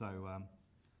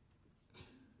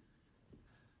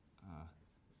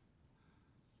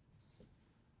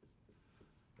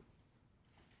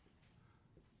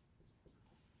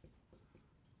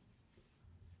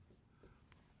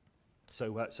 So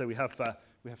we have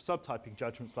subtyping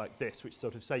judgments like this, which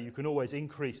sort of say you can always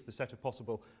increase the set of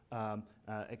possible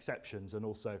exceptions and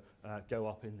also go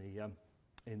up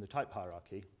in the type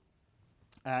hierarchy.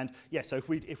 And yeah, so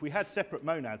if we had separate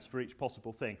monads for each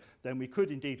possible thing, then we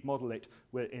could indeed model it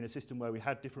in a system where we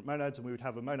had different monads, and we would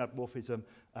have a monad morphism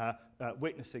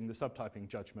witnessing the subtyping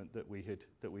judgment that we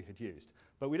had used.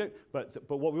 But we don't. But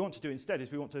what we want to do instead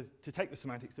is we want to take the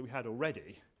semantics that we had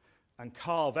already and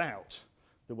carve out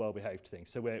the well-behaved things.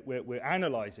 So we're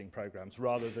analysing programs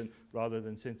rather than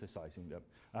synthesizing them.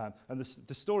 And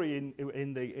the story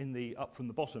in the up from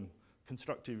the bottom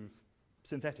constructive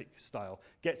synthetic style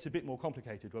gets a bit more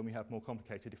complicated when we have more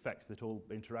complicated effects that all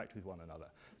interact with one another.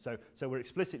 So we're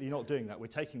explicitly not doing that. We're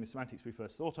taking the semantics we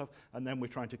first thought of, and then we're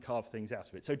trying to carve things out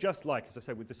of it. So just like, as I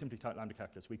said, with the simply typed lambda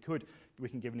calculus, we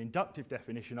can give an inductive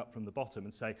definition up from the bottom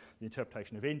and say the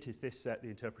interpretation of int is this set, the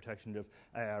interpretation of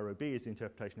A arrow B is the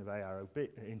interpretation of A arrow B,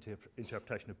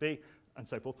 interpretation of B, and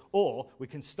so forth. Or we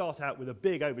can start out with a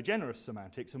big overgenerous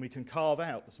semantics, and we can carve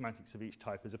out the semantics of each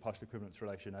type as a partial equivalence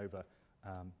relation over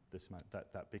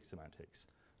that big semantics.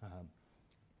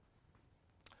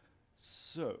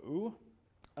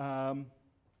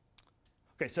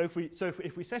 Okay, so if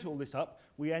we set all this up,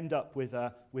 we end up with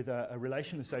a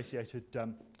relation associated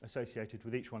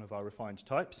with each one of our refined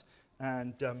types,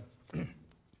 and the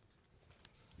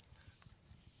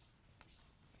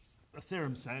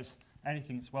theorem says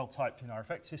anything that's well typed in our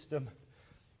effect system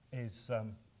is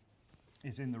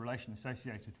in the relation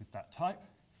associated with that type.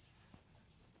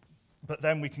 But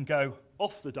then we can go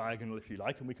off the diagonal, if you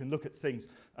like, and we can look at things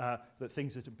that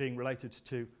are being related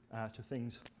to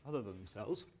things other than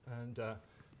themselves, and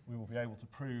we will be able to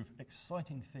prove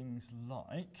exciting things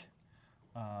like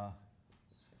what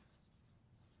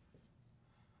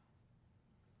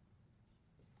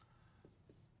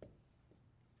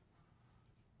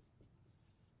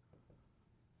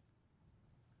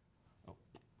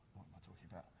am I talking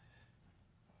about?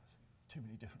 Too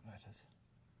many different letters.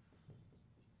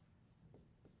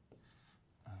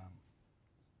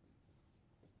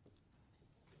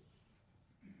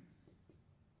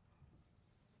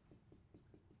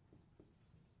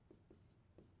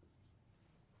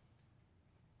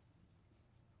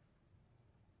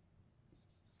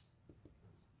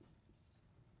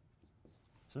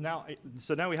 So now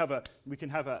we can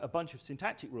have a bunch of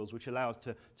syntactic rules which allow us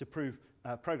to prove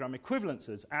program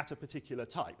equivalences at a particular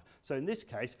type. So in this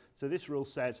case, this rule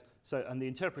says, and the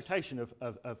interpretation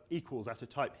of equals at a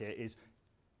type here is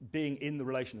being in the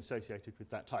relation associated with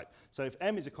that type. So if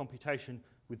M is a computation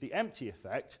with the empty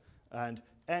effect, and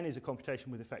N is a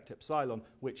computation with effect epsilon,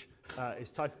 which is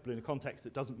typable in a context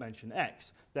that doesn't mention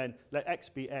X, then let X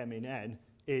be M in N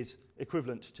is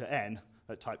equivalent to N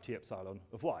at type T epsilon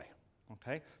of Y.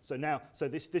 Okay, so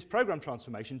this program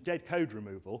transformation, dead code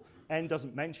removal, N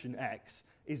doesn't mention X,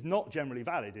 is not generally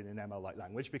valid in an ML-like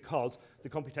language because the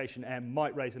computation M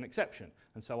might raise an exception.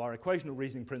 And so our equational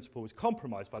reasoning principle is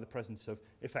compromised by the presence of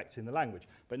effects in the language.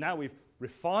 But now we've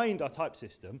refined our type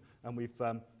system, and we've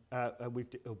got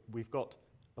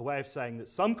a way of saying that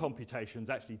some computations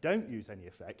actually don't use any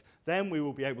effect, then we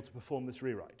will be able to perform this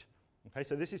rewrite. Okay,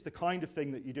 so this is the kind of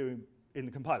thing that you do in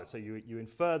the compiler. So you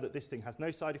infer that this thing has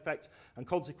no side effects, and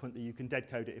consequently you can dead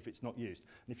code it if it's not used.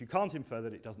 And if you can't infer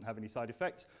that it doesn't have any side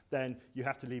effects, then you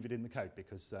have to leave it in the code,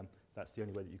 because that's the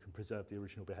only way that you can preserve the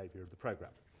original behavior of the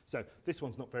program. So this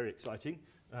one's not very exciting.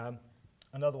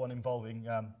 Another one involving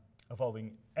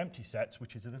empty sets,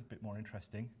 which is a little bit more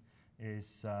interesting,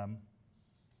 is I'll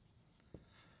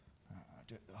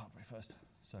do it the hard way first.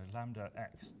 So lambda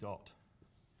x dot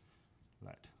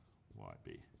let y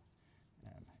be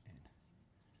m in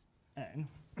N.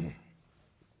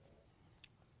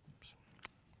 Oops.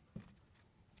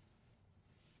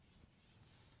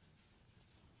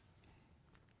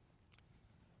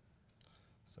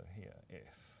 So here,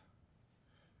 if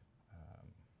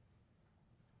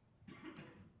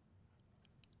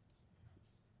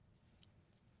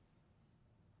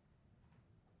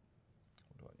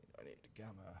what do I need? I need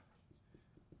gamma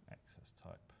x has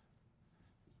type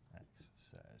x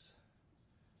says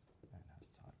n has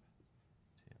type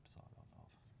T epsilon of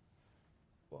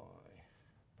y,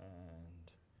 and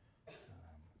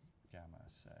gamma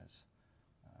says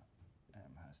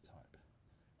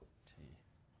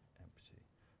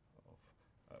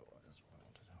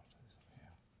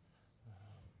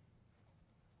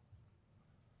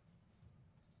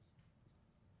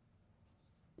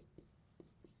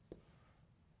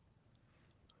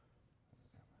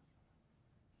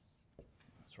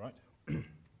That's right.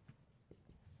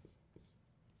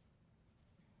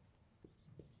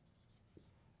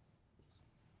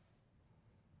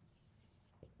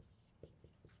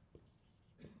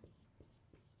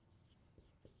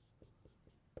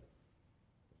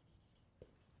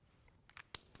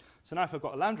 So now if I've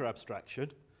got a lambda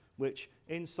abstraction, which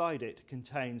inside it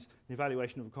contains the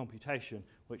evaluation of a computation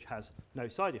which has no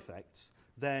side effects,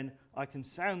 then I can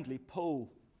soundly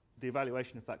pull the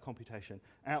evaluation of that computation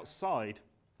outside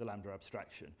the lambda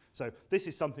abstraction. So this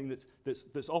is something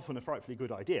that's often a frightfully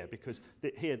good idea, because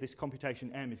here this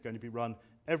computation m is going to be run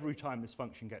every time this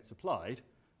function gets applied.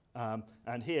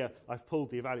 And here I've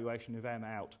pulled the evaluation of m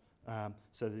out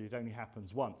so that it only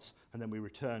happens once, and then we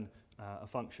return a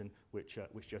function which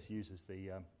just uses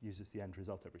the end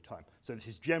result every time. So this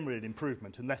is generally an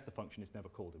improvement, unless the function is never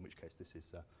called, in which case this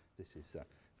is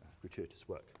gratuitous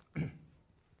work.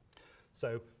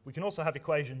 So we can also have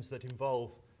equations that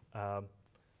involve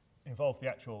the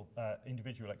actual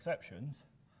individual exceptions.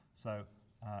 So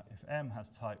if m has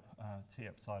type t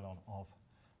epsilon of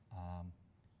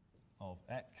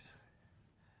x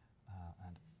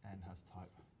and n has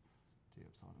type t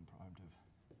epsilon primed of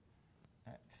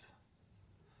x,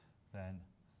 then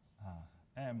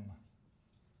m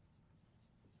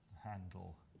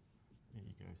handle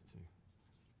e goes to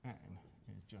n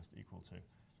is just equal to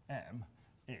m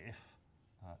if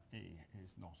e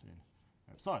is not in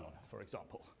epsilon, for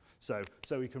example. So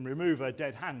we can remove a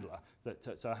dead handler,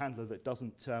 so a handler that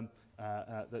doesn't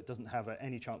have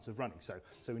any chance of running. So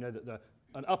we know that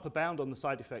an upper bound on the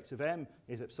side effects of m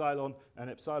is epsilon, and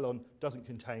epsilon doesn't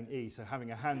contain e. So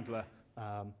having a handler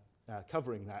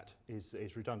covering that is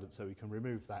redundant. So we can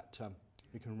remove that.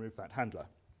 We can remove that handler.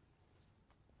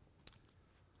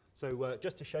 So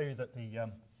just to show you that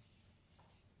the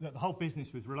whole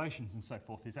business with relations and so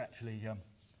forth is actually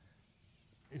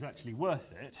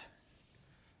worth it,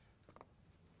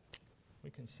 we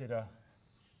consider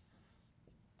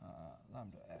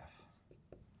lambda f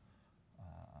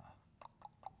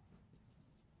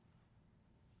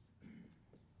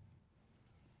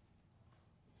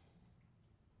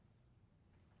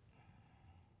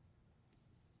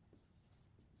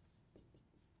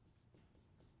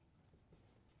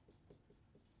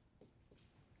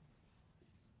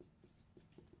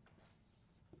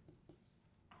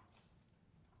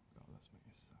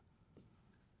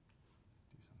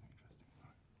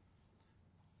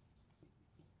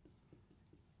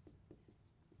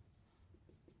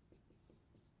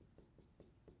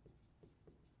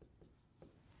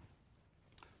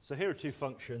So here are two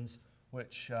functions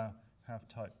which have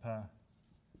type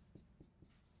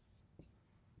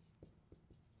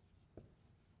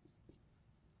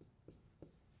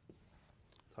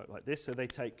like this. So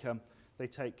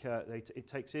it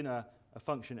takes in a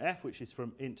function f, which is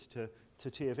from int to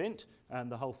t of int,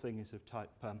 and the whole thing is of type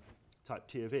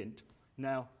t of int.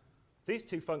 Now, these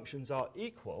two functions are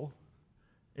equal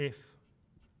if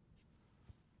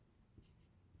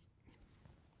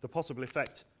the possible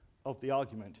effect of the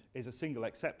argument is a single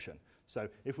exception. So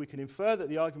if we can infer that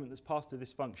the argument that's passed to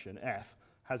this function, f,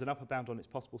 has an upper bound on its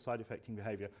possible side effecting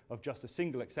behavior of just a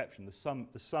single exception, the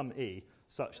sum e,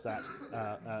 such that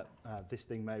this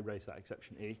thing may raise that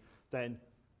exception e, then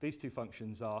these two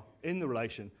functions are in the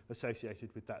relation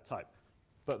associated with that type.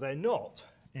 But they're not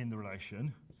in the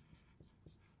relation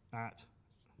at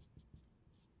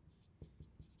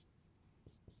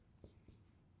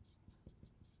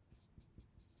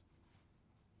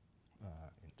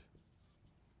int.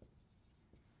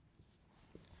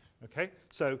 Okay,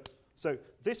 so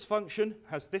this function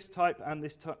has this type and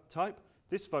this type.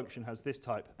 This function has this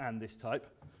type and this type.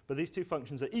 But these two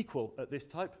functions are equal at this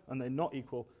type, and they're not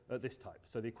equal at this type.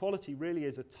 So the equality really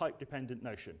is a type-dependent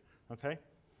notion. Okay,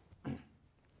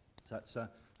 so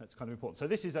that's kind of important. So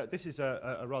this is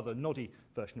a rather noddy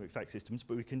version of effect systems,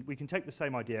 but we can take the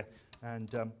same idea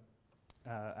and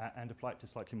apply it to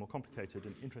slightly more complicated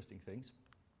and interesting things.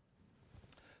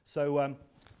 So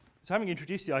having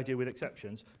introduced the idea with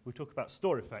exceptions, we talk about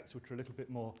store effects, which are a little bit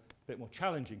more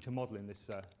challenging to model in this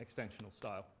extensional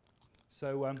style.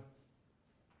 So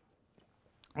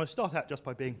I'll start out just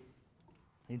by being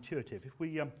intuitive. If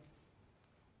we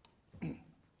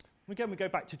go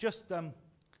back to just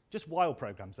while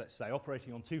programs, let's say,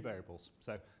 operating on two variables.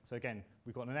 So again,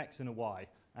 we've got an x and a y,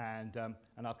 and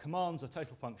our commands are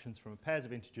total functions from pairs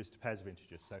of integers to pairs of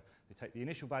integers. So they take the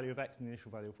initial value of x and the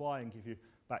initial value of y and give you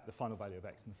back the final value of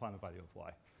x and the final value of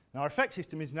y. Now our effect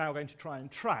system is now going to try and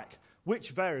track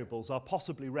which variables are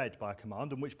possibly read by a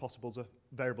command and which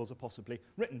variables are possibly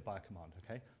written by a command.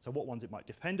 Okay, so what ones it might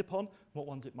depend upon, what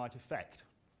ones it might affect.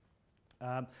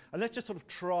 And let's just sort of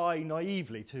try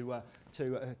naively to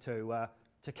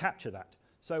to capture that.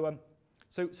 So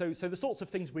the sorts of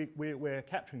things we're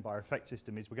capturing by our effect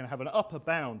system is we're going to have an upper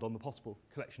bound on the possible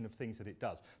collection of things that it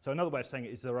does. So another way of saying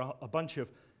it is there are a bunch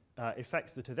of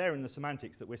effects that are there in the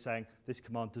semantics that we're saying this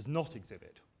command does not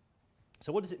exhibit.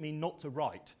 So what does it mean not to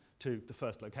write to the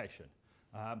first location?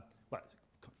 Well, it's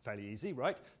fairly easy,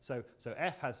 right? So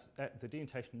f has, the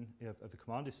denotation of the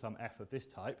command is some f of this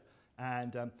type,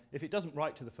 and if it doesn't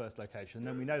write to the first location,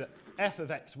 then we know that f of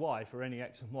xy for any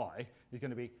x and y is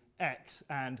going to be x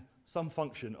and some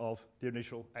function of the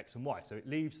initial x and y. So it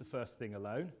leaves the first thing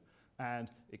alone,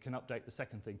 and it can update the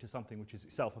second thing to something which is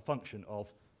itself a function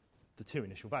of the two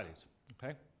initial values.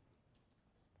 Okay?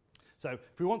 So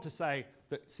if we want to say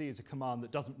that C is a command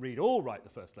that doesn't read or write the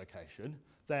first location,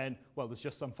 then, well, there's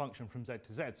just some function from z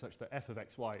to z such that f of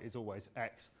xy is always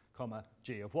x, comma,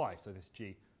 g of y. So this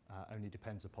g only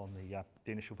depends upon the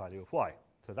initial value of y.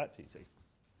 So that's easy.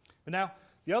 But now,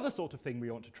 the other sort of thing we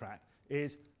want to track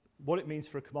is what it means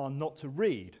for a command not to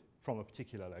read from a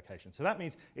particular location. So that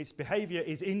means its behavior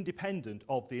is independent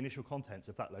of the initial contents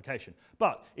of that location.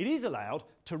 But it is allowed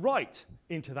to write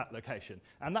into that location.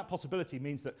 And that possibility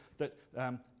means that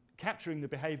capturing the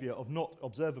behavior of not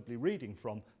observably reading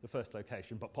from the first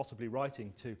location, but possibly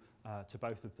writing to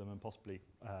both of them and possibly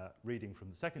reading from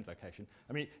the second location.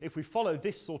 I mean, if we follow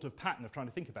this sort of pattern of trying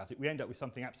to think about it, we end up with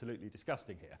something absolutely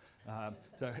disgusting here.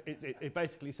 So it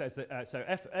basically says that so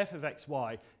f of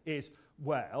xy is,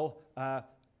 well,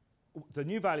 the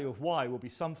new value of y will be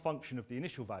some function of the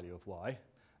initial value of y,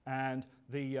 and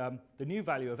the new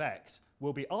value of x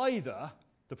will be either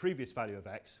the previous value of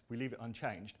x, we leave it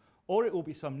unchanged, or it will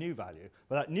be some new value.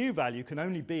 But that new value can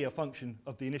only be a function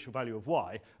of the initial value of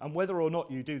y, and whether or not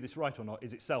you do this right or not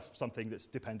is itself something that's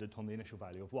dependent on the initial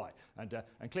value of y. And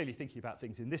clearly thinking about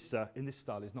things in this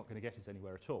style is not going to get us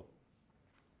anywhere at all.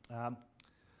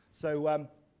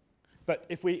 But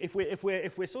if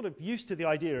we're sort of used to the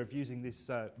idea of using these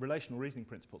relational reasoning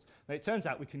principles, then it turns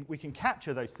out we can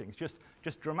capture those things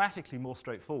just dramatically more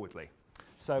straightforwardly.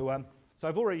 So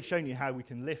I've already shown you how we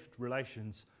can lift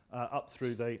relations up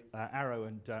through the arrow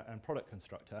and product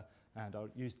constructor, and I'll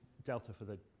use delta for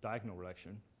the diagonal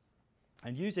relation.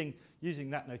 And using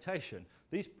that notation,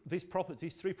 these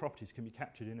three properties can be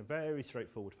captured in a very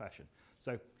straightforward fashion.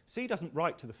 So C doesn't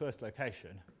write to the first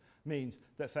location means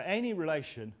that for any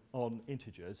relation on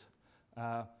integers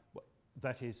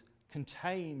that is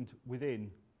contained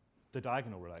within the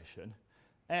diagonal relation,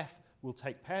 f will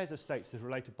take pairs of states that are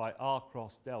related by r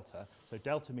cross delta. So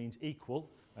delta means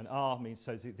equal, and r means,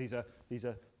 so these are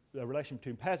a relation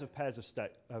between pairs of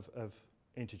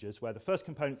integers where the first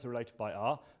components are related by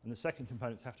r and the second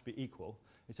components have to be equal.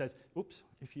 It says, oops,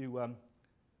 if you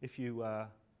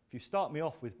start me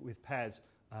off with pairs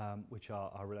which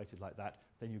are related like that,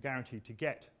 then you're guaranteed to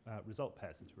get result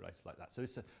pairs that are related like that. So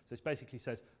this basically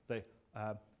says that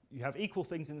you have equal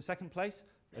things in the second place,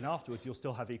 and afterwards you'll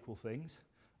still have equal things.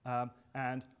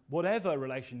 And whatever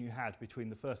relation you had between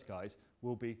the first guys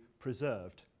will be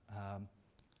preserved.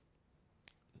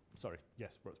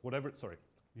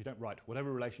 You don't write.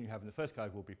 Whatever relation you have in the first guy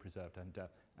will be preserved, and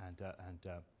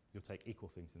you'll take equal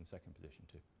things in the second position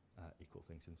to equal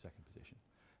things in the second position.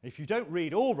 If you don't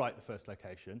read or write the first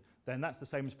location, then that's the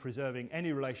same as preserving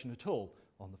any relation at all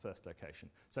on the first location.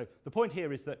 So the point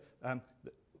here is that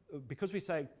because we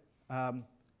say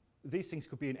these things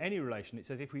could be in any relation, it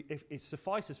says if it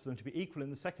suffices for them to be equal in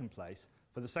the second place,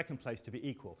 for the second place to be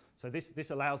equal. So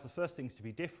this allows the first things to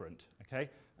be different,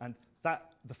 okay? And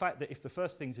the fact that if the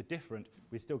first things are different,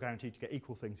 we're still guaranteed to get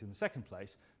equal things in the second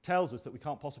place, tells us that we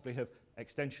can't possibly have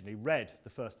extensionally read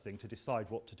the first thing to decide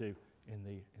what to do in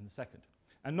the second.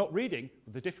 And not reading,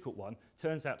 the difficult one,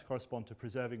 turns out to correspond to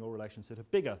preserving all relations that are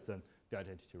bigger than the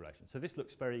identity relation. So this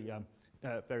looks very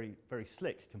very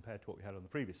slick compared to what we had on the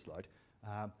previous slide.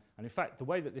 And in fact, the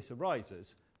way that this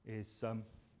arises is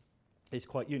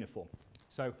quite uniform.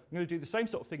 So I'm going to do the same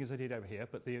sort of thing as I did over here,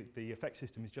 but the effect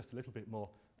system is just a little bit more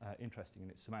interesting in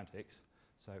its semantics.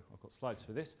 So I've got slides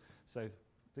for this. So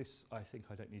this, I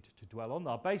think I don't need to dwell on.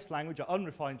 Our base language, our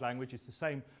unrefined language, is the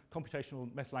same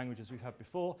computational meta language as we've had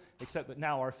before, except that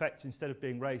now our effects, instead of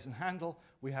being raise and handle,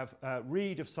 we have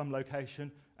read of some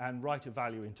location and write a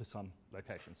value into some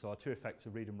location. So our two effects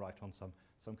are read and write on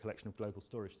some collection of global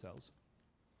storage cells.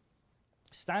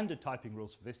 Standard typing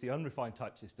rules for this, the unrefined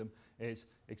type system, is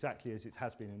exactly as it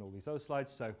has been in all these other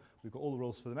slides. So we've got all the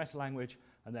rules for the meta language,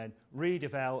 and then read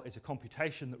of L is a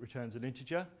computation that returns an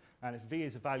integer, and if V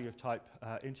is a value of type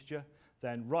integer,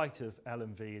 then write of L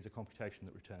and V is a computation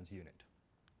that returns unit.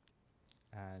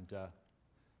 And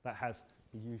that has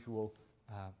the usual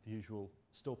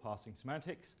store parsing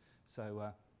semantics.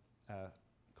 So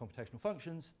computational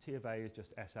functions. T of A is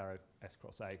just S arrow S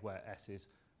cross A, where S is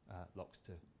locks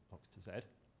to Z.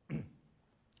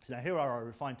 So now here are our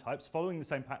refined types, following the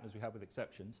same pattern as we had with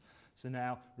exceptions. So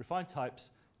now refined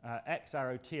types, X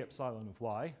arrow T epsilon of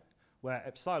Y, where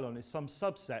epsilon is some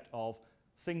subset of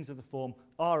things of the form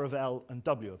R of L and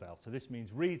W of L. So this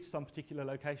means reads some particular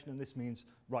location, and this means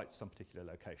writes some particular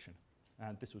location.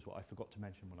 And this was what I forgot to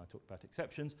mention when I talked about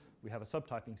exceptions. We have a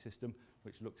subtyping system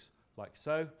which looks like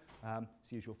so. It's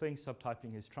the usual thing.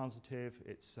 Subtyping is transitive,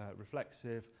 it's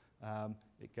reflexive,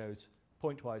 it goes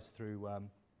pointwise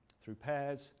through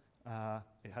pairs.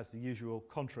 It has the usual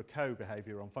contra-co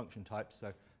behavior on function types.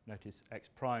 So notice X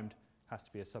primed has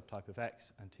to be a subtype of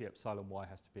X, and T epsilon Y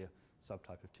has to be a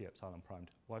subtype of T epsilon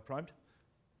primed Y primed,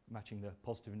 matching the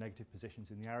positive and negative positions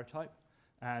in the arrow type.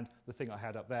 And the thing I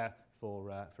had up there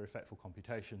for effectful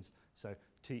computations, so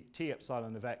T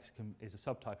epsilon of X is a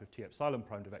subtype of T epsilon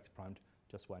primed of X primed,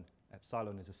 just when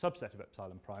epsilon is a subset of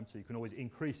epsilon primed. So you can always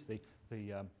increase the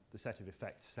set of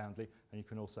effects soundly, and you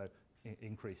can also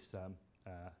increase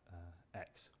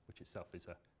X, which itself is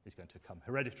going to come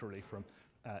hereditarily from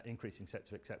increasing sets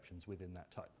of exceptions within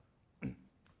that type.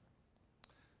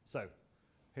 So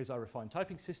here's our refined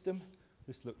typing system.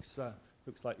 This looks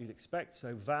like you'd expect.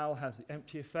 So val has the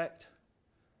empty effect.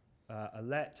 A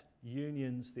let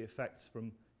unions the effects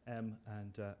from M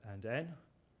and N.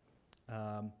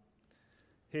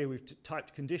 Here we've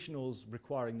typed conditionals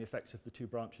requiring the effects of the two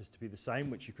branches to be the same,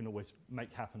 which you can always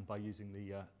make happen by using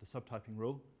the subtyping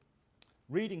rule.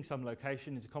 Reading some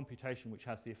location is a computation which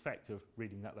has the effect of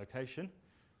reading that location.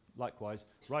 Likewise,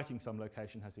 writing some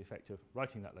location has the effect of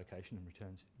writing that location and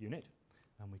returns unit.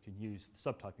 And we can use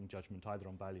the subtyping judgment either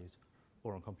on values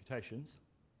or on computations.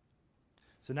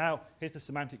 So now here's the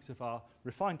semantics of our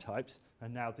refined types.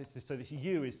 And now this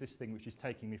U is this thing which is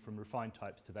taking me from refined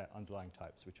types to their underlying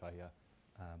types, which I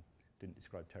didn't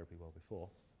describe terribly well before.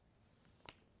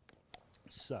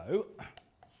 So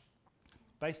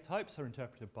base types are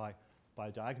interpreted by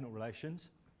diagonal relations.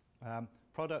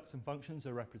 Products and functions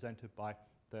are represented by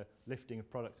the lifting of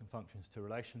products and functions to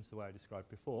relations, the way I described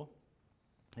before.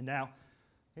 And now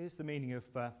here's the meaning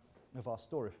of our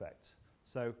store effects.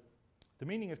 So the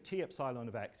meaning of T epsilon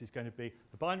of X is going to be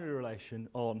the binary relation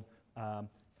on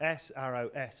S arrow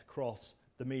S cross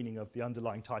the meaning of the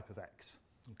underlying type of X.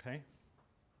 Okay?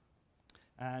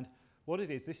 And what it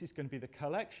is, this is going to be the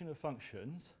collection of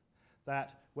functions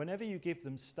that whenever you give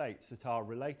them states that are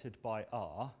related by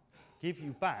R, give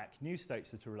you back new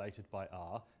states that are related by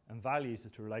R and values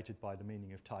that are related by the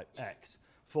meaning of type X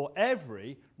for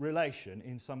every relation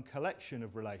in some collection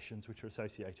of relations which are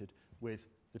associated with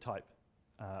the type,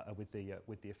 with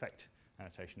the effect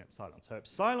annotation epsilon. So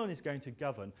epsilon is going to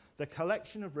govern the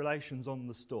collection of relations on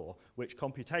the store which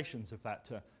computations of that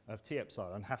of T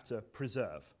epsilon have to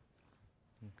preserve.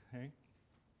 Okay.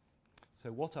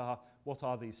 So what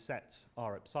are these sets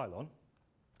R epsilon?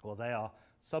 Well, they are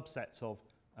subsets of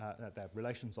they're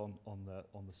relations on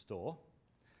the store.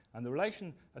 And the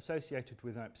relation associated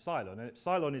with an epsilon, and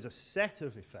epsilon is a set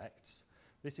of effects.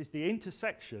 This is the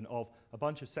intersection of a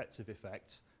bunch of sets of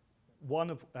effects,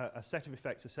 a set of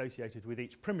effects associated with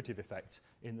each primitive effect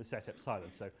in the set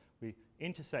epsilon. So we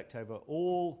intersect over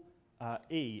all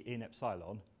E in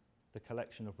epsilon, the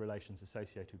collection of relations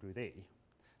associated with E.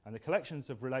 And the collections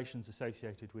of relations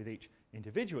associated with each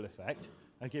individual effect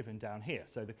are given down here.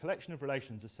 So the collection of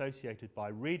relations associated by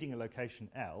reading a location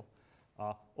L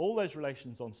are all those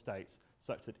relations on states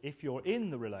such that if you're in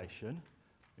the relation,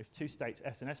 if two states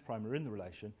S and S prime are in the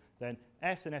relation, then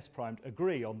S and S primed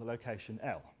agree on the location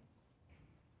L.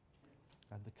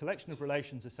 And the collection of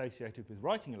relations associated with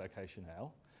writing a location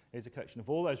L is a collection of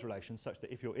all those relations such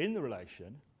that if you're in the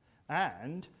relation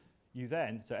and you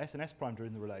then, so S and S primed are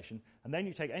in the relation, and then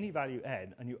you take any value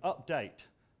n and you update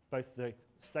both the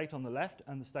state on the left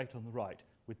and the state on the right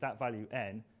with that value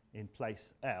n in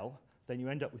place L, then you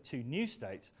end up with two new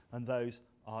states, and those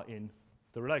are in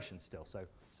the relation still.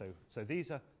 So these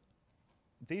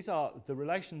are the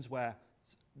relations where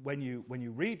when you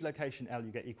read location L,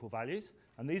 you get equal values,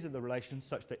 and these are the relations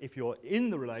such that if you're in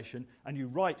the relation and you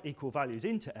write equal values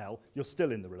into L, you're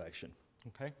still in the relation.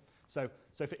 Okay? So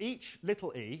for each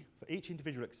little e, for each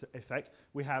individual effect,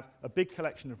 we have a big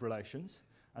collection of relations.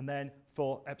 And then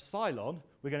for epsilon,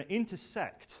 we're going to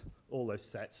intersect all those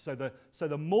sets. So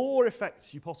the more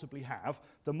effects you possibly have,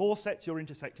 the more sets you're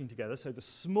intersecting together. So the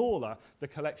smaller the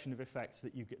collection of effects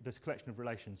that you get, this collection of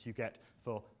relations you get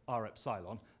for R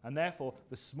epsilon. And therefore,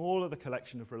 the smaller the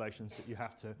collection of relations that you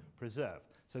have to preserve.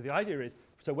 So the idea is,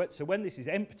 so when this is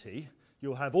empty,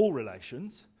 you'll have all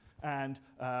relations. And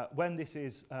when this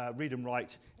is read and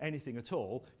write anything at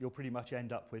all, you'll pretty much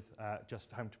end up with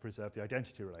just having to preserve the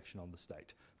identity relation on the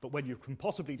state. But when you can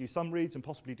possibly do some reads and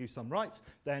possibly do some writes,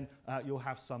 then you'll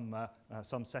have some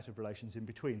set of relations in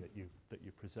between that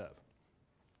you preserve.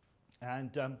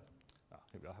 And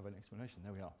maybe I'll have an explanation.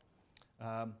 There we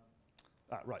are.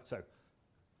 Right,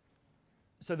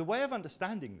 so the way of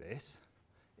understanding this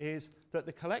is that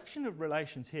the collection of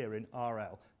relations here in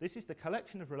RL, this is the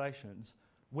collection of relations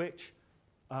which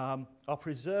are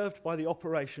preserved by the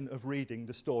operation of reading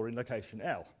the store in location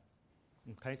L.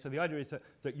 Okay, so the idea is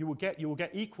that you will get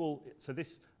equal, so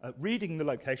this reading the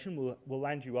location will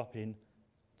land you up in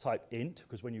type int,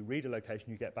 because when you read a location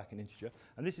you get back an integer,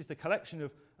 and this is the collection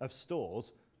of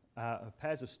stores, of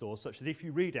pairs of stores, such that if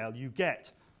you read L you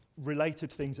get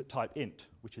related things at type int,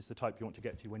 which is the type you want to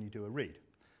get to when you do a read.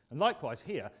 And likewise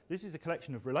here, this is a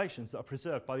collection of relations that are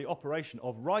preserved by the operation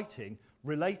of writing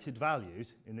related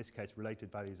values, in this case related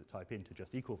values at type int are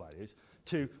just equal values,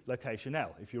 to location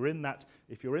L. If you're in that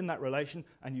relation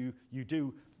and you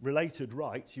do related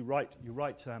writes, you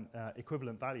write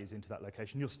equivalent values into that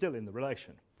location, you're still in the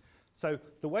relation. So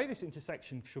the way this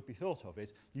intersection should be thought of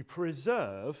is you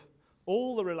preserve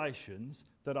all the relations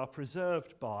that are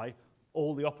preserved by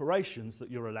all the operations that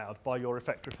you're allowed by your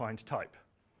effect-refined type.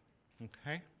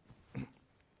 Okay?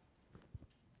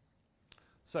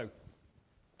 So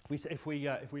if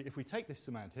we take this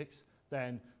semantics,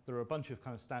 then there are a bunch of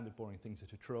kind of standard boring things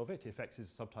that are true of it. If x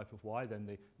is a subtype of y, then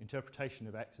the interpretation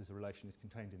of x as a relation is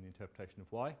contained in the interpretation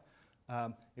of y.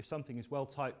 If something is well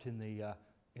typed in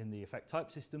the effect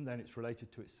type system, then it's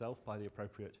related to itself by the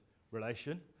appropriate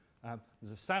relation.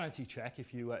 There's a sanity check.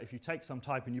 If you take some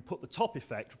type and you put the top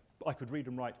effect, I could read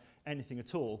and write anything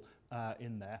at all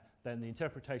in there, then the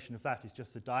interpretation of that is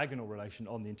just the diagonal relation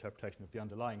on the interpretation of the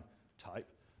underlying type.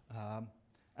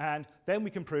 And then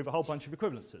we can prove a whole bunch of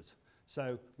equivalences.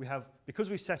 So we have, because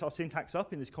we've set our syntax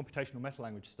up in this computational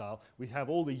meta-language style, we have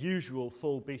all the usual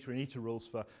full beta and eta rules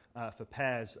for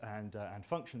pairs and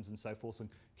functions and so forth, and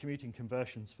commuting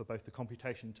conversions for both the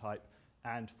computation type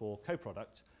and for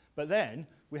coproducts. But then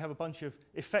we have a bunch of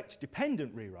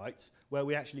effect-dependent rewrites where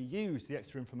we actually use the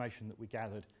extra information that we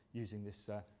gathered using this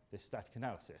static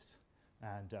analysis.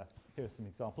 And here are some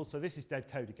examples. So this is dead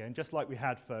code again, just like we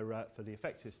had for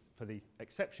the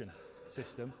exception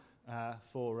system.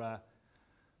 For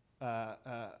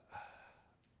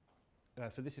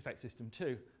this effect system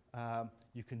too,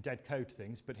 you can dead code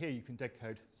things, but here you can dead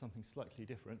code something slightly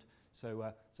different.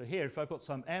 So here, if I've got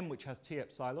some m which has t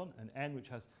epsilon and n which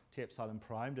has t epsilon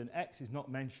primed, and x is not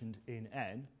mentioned in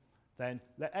n, then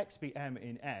let x be m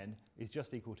in n is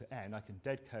just equal to n. I can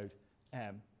dead code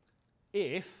m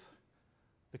if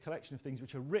the collection of things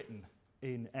which are written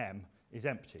in m is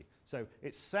empty. So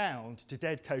it's sound to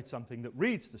dead code something that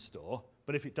reads the store,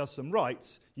 but if it does some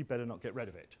writes, you better not get rid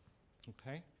of it.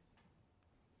 Okay?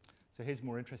 So here's a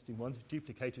more interesting one,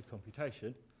 duplicated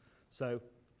computation. So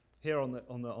here on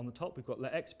the top, we've got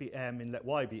let x be m in let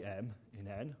y be m in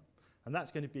n, and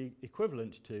that's going to be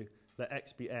equivalent to let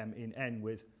x be m in n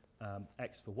with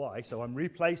x for y. So I'm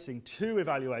replacing two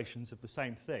evaluations of the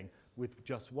same thing with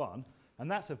just one, and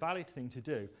that's a valid thing to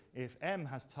do if m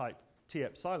has type t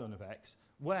epsilon of x,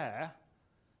 where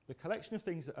the collection of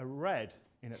things that are read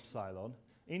in epsilon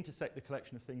intersect the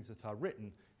collection of things that are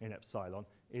written in epsilon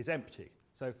is empty.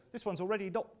 So this one's already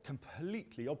not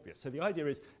completely obvious. So the idea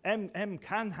is m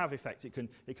can have effects. It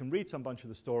can read some bunch of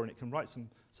the store and it can write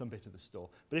some bit of the store.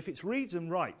 But if its reads and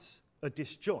writes are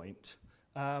disjoint,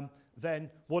 then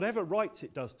whatever writes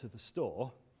it does to the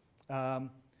store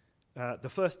the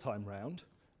first time round,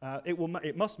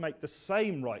 it must make the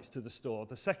same writes to the store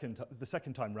the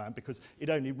second time round, because it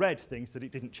only read things that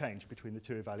it didn't change between the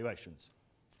two evaluations.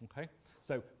 Okay?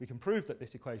 So we can prove that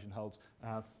this equation holds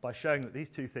by showing that these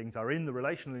two things are in the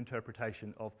relational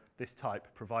interpretation of this type,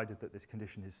 provided that this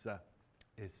condition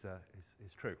is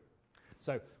true.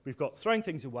 So we've got throwing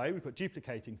things away, we've got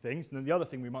duplicating things, and then the other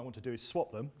thing we might want to do is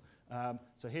swap them.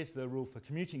 So here's the rule for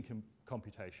commuting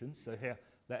computations. So here,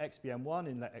 let x be m1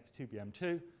 and let x2 be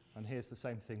m2, and here's the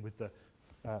same thing with the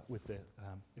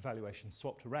evaluation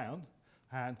swapped around.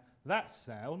 And that's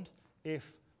sound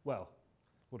if, well,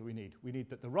 what do we need? We need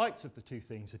that the writes of the two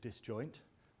things are disjoint,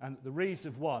 and that the reads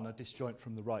of one are disjoint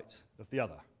from the writes of the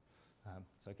other.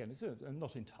 So again, it's a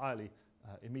not entirely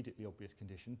immediately obvious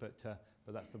condition, but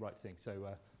that's the right thing.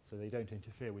 So they don't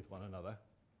interfere with one another,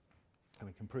 and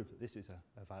we can prove that this is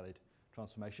a valid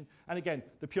transformation. And again,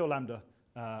 the pure lambda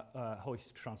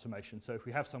hoist transformation. So if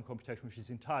we have some computation which is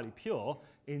entirely pure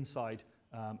inside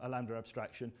a lambda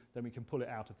abstraction, then we can pull it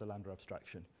out of the lambda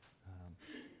abstraction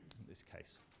in this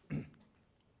case.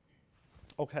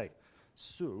 Okay,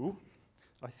 So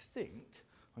I think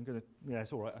I'm going to, yeah,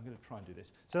 it's all right, I'm going to try and do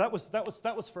this. So that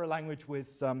was for a language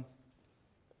with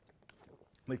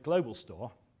global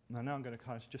store. Now I'm going to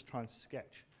kind of just try and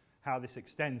sketch how this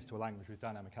extends to a language with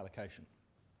dynamic allocation.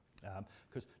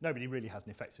 Because nobody really has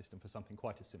an effect system for something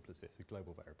quite as simple as this with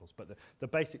global variables, but the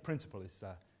basic principle is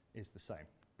the same.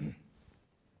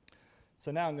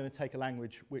 So now I'm going to take a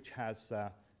language which has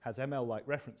ML-like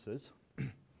references.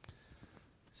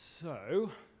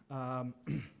 So, not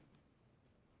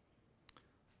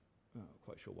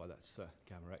quite sure why that's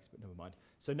gamma x, but never mind.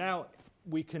 So now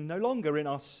we can no longer, in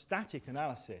our static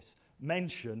analysis,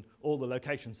 mention all the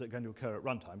locations that are going to occur at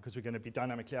runtime, because we're going to be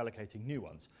dynamically allocating new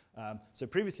ones. So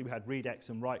previously we had read x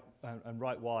and write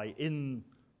y in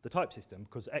the type system,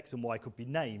 because x and y could be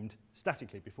named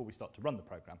statically before we start to run the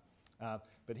program.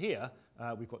 But here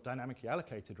we've got dynamically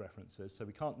allocated references, so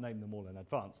we can't name them all in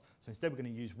advance. So instead we're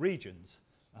going to use regions.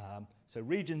 So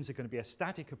regions are going to be a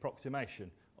static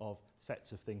approximation of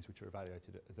sets of things which are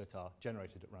evaluated that are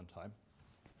generated at runtime.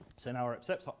 So now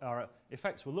our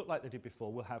effects will look like they did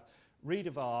before. We'll have read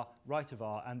of R, write of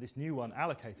R, and this new one,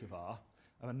 allocate of R.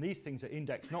 And these things are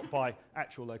indexed not by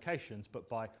actual locations, but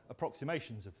by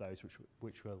approximations of those,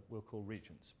 which we'll call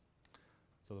regions.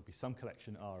 So there'll be some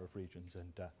collection R of regions,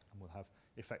 and we'll have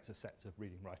effects of sets of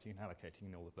reading, writing, and allocating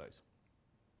in all of those.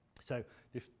 So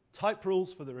the type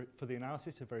rules for the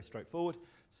analysis are very straightforward.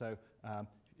 So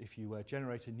if you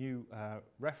generate a new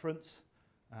reference,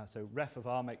 so ref of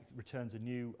R returns a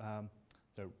new,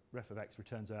 so ref of X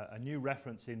returns a new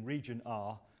reference in region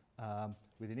R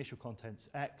with initial contents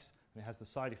X, and it has the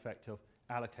side effect of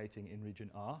allocating in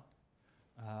region R.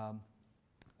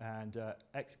 And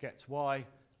X gets Y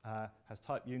has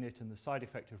type unit and the side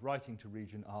effect of writing to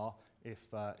region R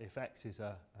if X is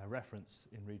a reference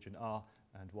in region R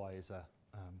and Y is an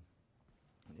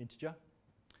integer.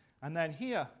 And then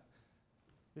here,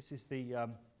 this is the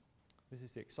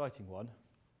exciting one.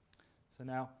 So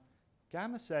now,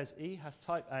 gamma says E has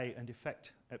type A and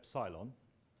effect epsilon.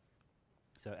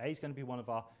 So A is going to be one of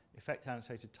our effect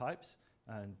annotated types,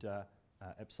 and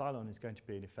epsilon is going to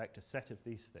be, in effect, a set of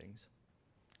these things.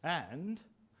 And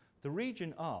the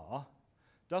region R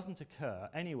doesn't occur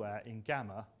anywhere in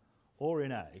gamma or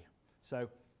in A. So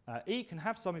E can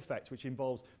have some effects which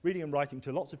involves reading and writing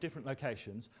to lots of different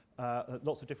locations,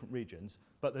 lots of different regions,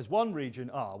 but there's one region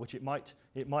R which it might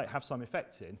have some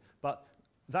effects in, but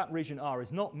that region R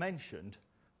is not mentioned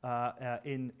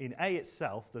in A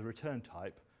itself, the return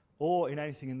type, or in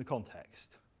anything in the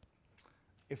context.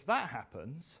 If that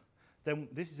happens, then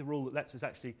this is a rule that lets us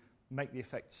actually make the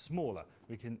effect smaller.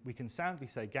 We can soundly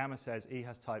say gamma says E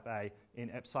has type A in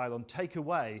epsilon, take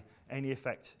away any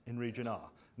effect in region R.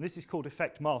 And this is called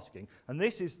effect masking, and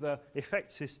this is the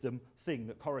effect system thing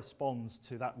that corresponds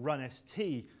to that run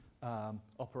st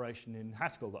operation in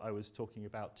Haskell that I was talking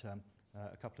about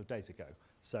a couple of days ago.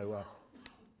 So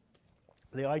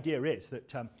the idea is that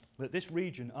that this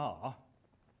region R,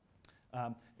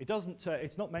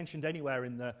 it's not mentioned anywhere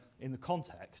in the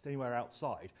context, anywhere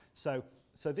outside. So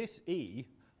this E,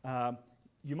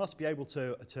 you must be able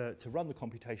to run the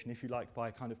computation, if you like,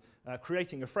 by kind of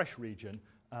creating a fresh region,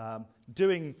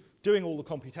 doing all the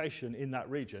computation in that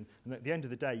region, and at the end of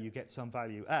the day you get some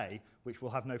value A, which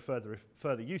will have no further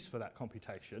use for that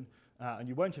computation, and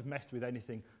you won't have messed with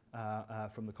anything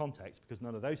from the context, because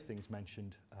none of those things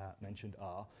mentioned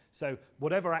R. So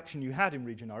whatever action you had in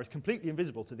region R is completely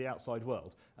invisible to the outside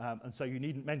world, and so you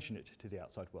needn't mention it to the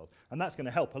outside world. And that's going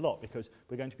to help a lot, because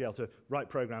we're going to be able to write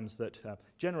programs that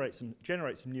generate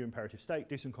some new imperative state,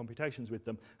 do some computations with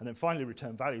them, and then finally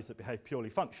return values that behave purely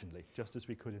functionally, just as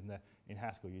we could in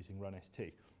Haskell using run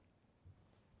st.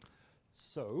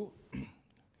 So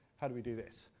how do we do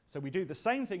this? So we do the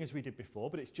same thing as we did before,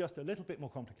 but it's just a little bit more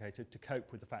complicated to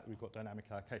cope with the fact that we've got dynamic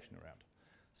allocation around.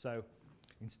 So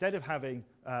instead of having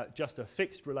just a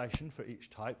fixed relation for each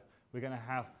type, we're going to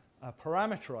have a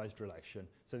parameterized relation.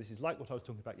 So this is like what I was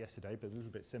talking about yesterday, but a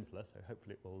little bit simpler, so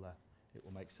hopefully it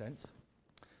will make sense.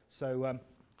 So,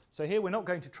 so here we're not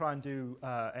going to try and do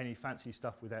any fancy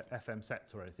stuff with FM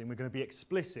sets or anything. We're going to be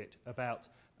explicit about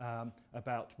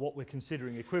what we're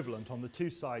considering equivalent on the two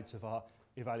sides of our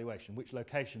evaluation, which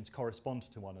locations correspond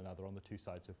to one another on the two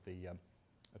sides of the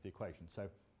equation. So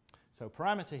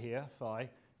parameter here, phi,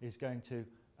 is going to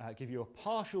give you a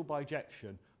partial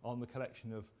bijection on the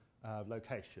collection of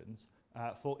locations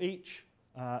for each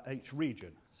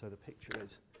region. So the picture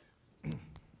is,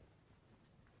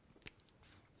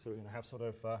 so we're going to have sort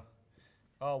of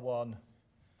R1,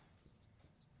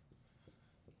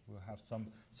 we'll have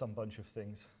some bunch of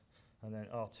things, and then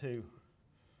R2,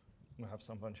 we'll have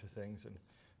some bunch of things, and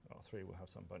R3 will have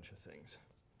some bunch of things.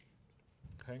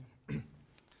 Okay.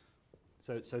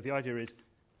 So the idea is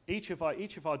each of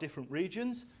our different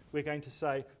regions, we're going to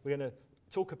say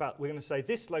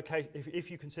this location.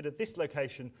 If you consider this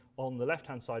location on the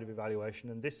left-hand side of evaluation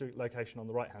and this location on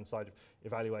the right-hand side of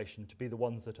evaluation to be the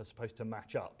ones that are supposed to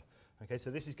match up. Okay,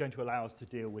 so this is going to allow us to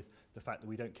deal with the fact that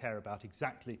we don't care about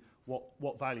exactly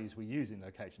what values we use in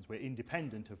locations. We're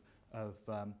independent of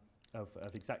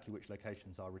exactly which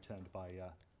locations are returned by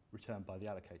the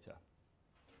allocator.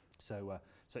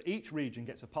 So each region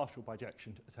gets a partial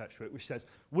bijection attached to it, which says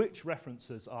which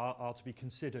references are to be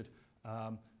considered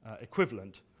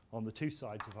equivalent on the two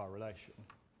sides of our relation.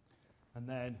 And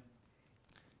then,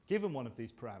 given one of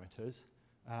these parameters,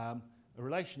 a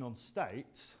relation on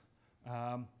states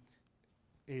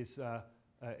is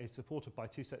supported by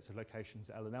two sets of locations,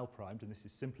 L and L primed, and this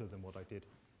is simpler than what I did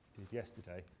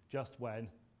yesterday. Just when,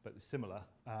 but similar,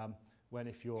 when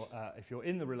if you're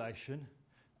in the relation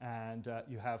and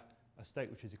you have a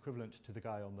state which is equivalent to the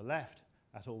guy on the left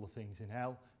at all the things in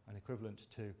L and equivalent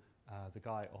to the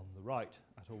guy on the right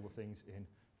at all the things in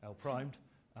L primed,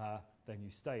 then you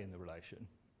stay in the relation.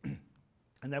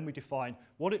 And then we define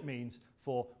what it means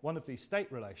for one of these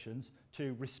state relations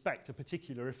to respect a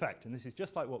particular effect. And this is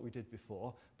just like what we did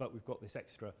before, but we've got this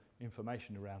extra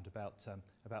information around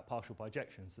about partial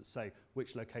bijections that say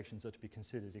which locations are to be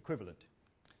considered equivalent.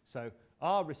 So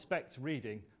R respects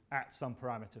reading at some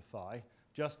parameter phi,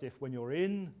 just if when you're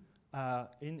in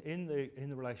the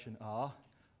relation R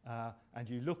and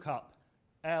you look up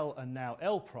L and now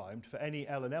L primed for any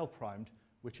L and L primed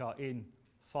which are in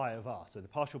phi of R. So the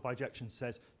partial bijection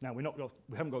says, now we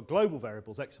haven't got global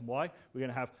variables x and y, we're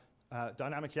going to have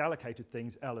dynamically allocated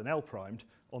things L and L primed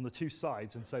on the two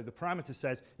sides, and so the parameter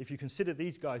says if you consider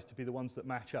these guys to be the ones that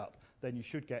match up, then you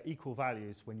should get equal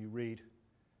values when you read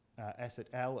S at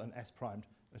L and S primed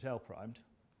at L primed.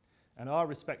 And R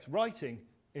respects writing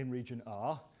in region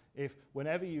R if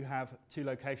whenever you have two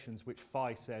locations which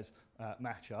phi says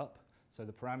match up, so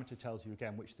the parameter tells you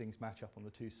again which things match up on the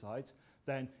two sides,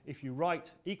 then if you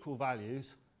write equal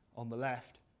values on the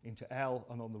left into L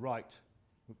and on the right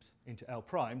into L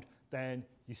primed, then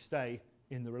you stay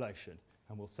in the relation.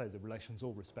 And we'll say the relations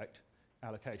all respect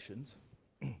allocations.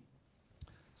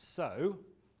 So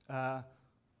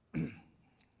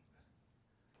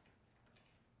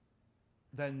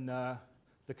then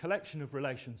the collection of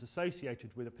relations associated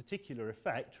with a particular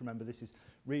effect, remember this is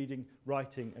reading,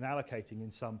 writing and allocating in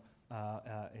some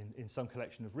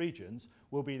collection of regions,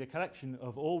 will be the collection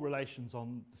of all relations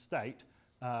on the state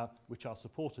which are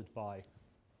supported by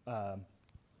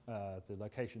the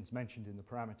locations mentioned in the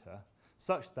parameter,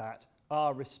 such that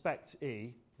R respects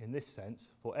E in this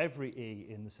sense for every E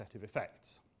in the set of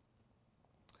effects.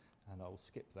 And I will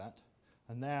skip that.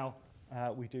 And now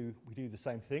we do the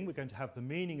same thing. We're going to have the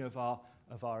meaning of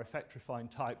our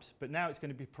effect-refined types, but now it's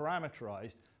going to be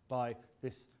parameterized by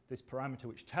this parameter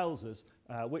which tells us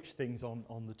which things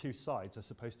on the two sides are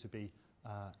supposed to be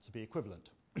equivalent.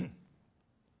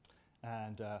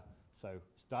 And so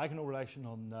it's diagonal relation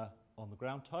on the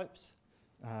ground types.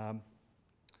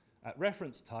 At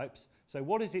reference types, so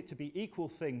what is it to be equal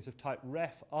things of type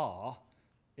ref R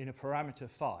in a parameter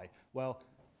phi? Well,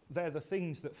 they're the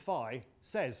things that phi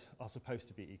says are supposed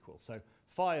to be equal. So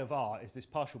phi of R is this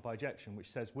partial bijection which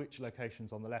says which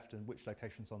locations on the left and which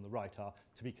locations on the right are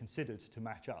to be considered to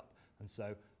match up. And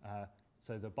so,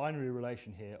 so the binary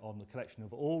relation here on the collection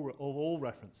of all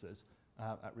references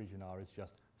at region R is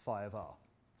just phi of R.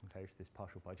 Okay, it's this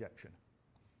partial bijection.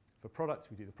 For products,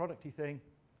 we do the producty thing.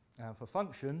 For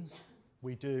functions,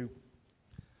 we do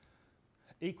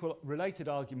equal related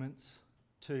arguments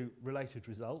to related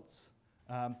results.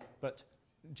 But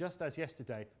just as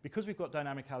yesterday, because we've got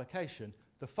dynamic allocation,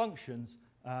 the functions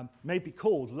may be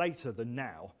called later than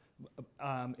now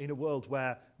in a world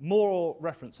where more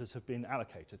references have been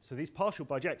allocated. So these partial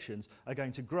bijections are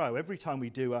going to grow. Every time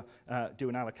we do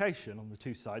an allocation on the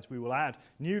two sides, we will add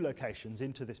new locations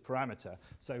into this parameter.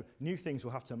 So new things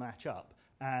will have to match up.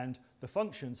 And the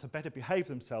functions have better behave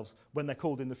themselves when they're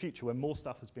called in the future, when more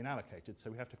stuff has been allocated. So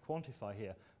we have to quantify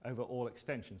here over all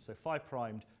extensions. So phi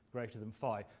primed greater than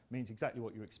phi means exactly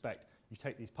what you expect. You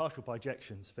take these partial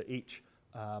bijections for each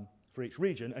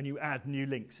region, and you add new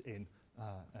links in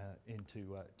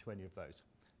to any of those.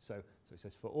 So it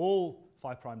says for all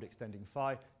phi primed extending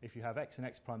phi, if you have x and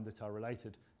x primed that are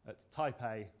related at type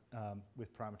A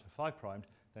with parameter phi primed,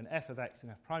 then f of x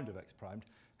and f primed of x primed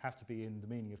have to be in the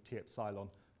meaning of t epsilon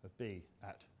of b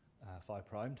at phi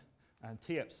primed. And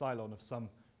t epsilon of some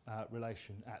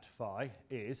relation at phi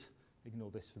is,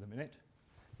 ignore this for the minute,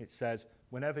 it says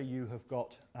whenever you have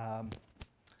got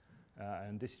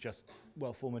and this is just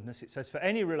well-formedness. It says, for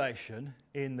any relation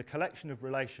in the collection of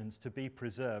relations to be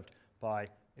preserved by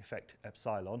effect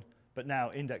epsilon, but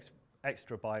now indexed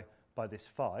extra by this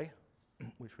phi,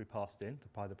 which we passed in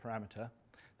by the parameter,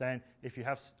 then if you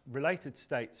have related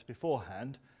states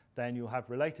beforehand, then you'll have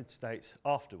related states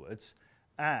afterwards,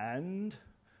 and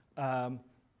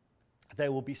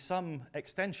there will be some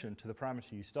extension to the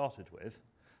parameter you started with,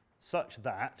 such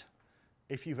that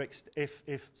if you've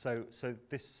so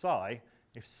this psi,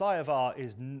 if psi of r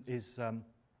is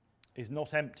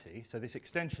not empty, so this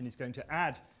extension is going to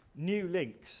add new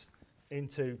links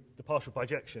into the partial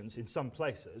bijections in some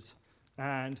places,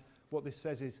 and what this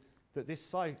says is that this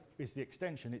psi is the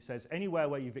extension. It says anywhere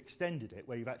where you've extended it,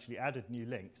 where you've actually added new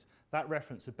links, that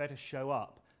reference had better show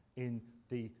up in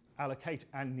the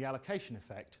allocation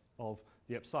effect of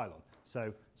the epsilon.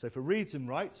 So for reads and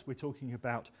writes, we're talking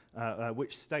about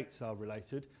which states are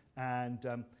related, and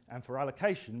for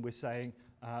allocation, we're saying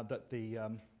that the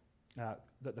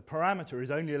parameter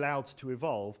is only allowed to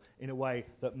evolve in a way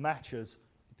that matches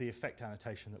the effect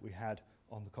annotation that we had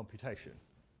on the computation.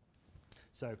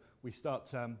 So we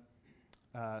start.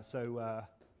 So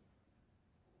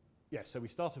we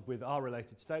started with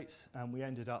R-related states, and we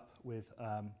ended up with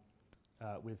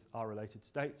R-related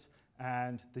states,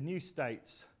 and the new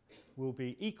states will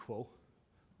be equal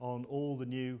on all the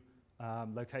new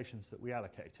locations that we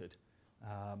allocated,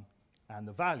 and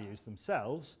the values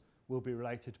themselves will be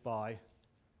related by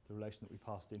the relation that we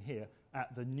passed in here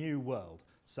at the new world.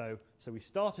 So we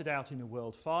started out in a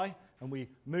world phi, and we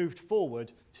moved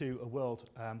forward to a world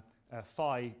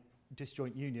phi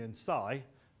disjoint union psi,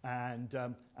 and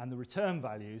the return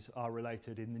values are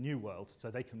related in the new world, so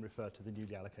they can refer to the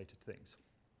newly allocated things.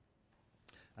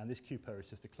 And this QPER is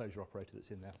just a closure operator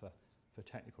that's in there for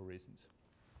technical reasons.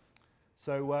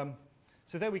 So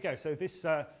there we go. So this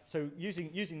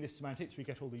using this semantics, we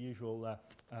get all the usual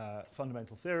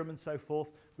fundamental theorem and so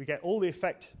forth. We get all the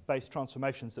effect-based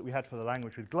transformations that we had for the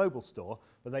language with global store,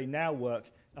 but they now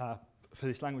work for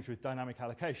this language with dynamic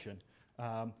allocation.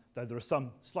 Though there are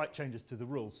some slight changes to the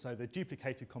rules. So the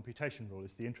duplicated computation rule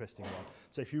is the interesting one.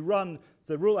 So if you run,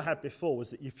 the rule I had before was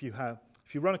that if you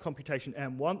run a computation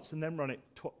m once and then run it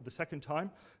the second time,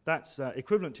 that's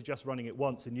equivalent to just running it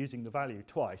once and using the value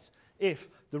twice, if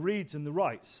the reads and the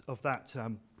writes of that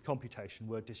computation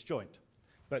were disjoint.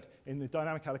 But in the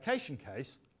dynamic allocation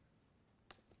case,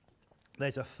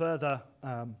 there's a further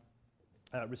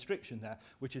restriction there,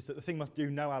 which is that the thing must do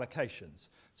no allocations.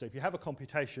 So if you have a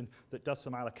computation that does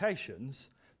some allocations,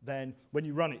 then when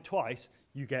you run it twice,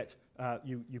 you get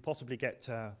you possibly get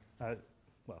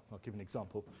well, I'll give an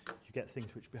example. You get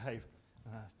things which behave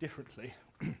differently.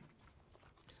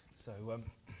 So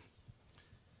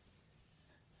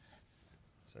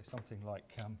something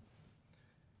like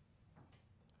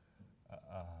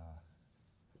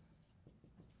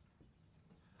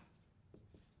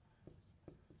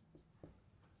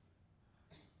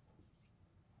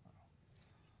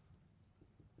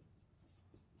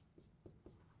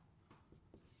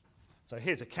so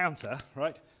here's a counter,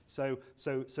 right? So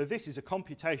this is a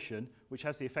computation which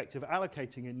has the effect of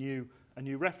allocating a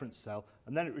new reference cell,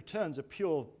 and then it returns a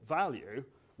pure value,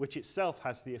 which itself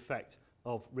has the effect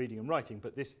of reading and writing.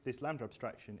 But this lambda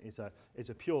abstraction is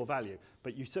a pure value.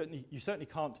 But you certainly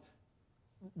can't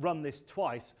run this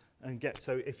twice and get.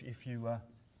 So if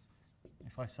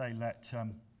I say let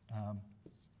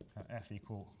f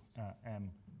equal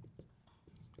m,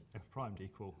 f primed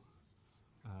equal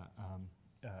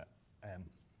m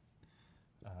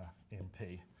in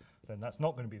P, then that's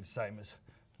not going to be the same as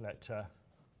let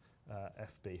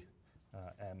f be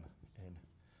m in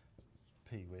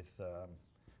P with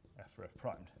f for f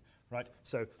primed, right?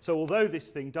 So although this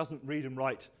thing doesn't read and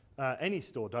write any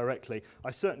store directly,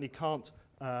 I certainly can't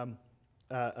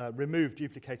remove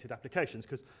duplicated applications,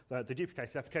 because the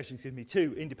duplicated applications give me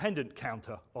two independent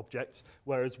counter objects,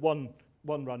 whereas one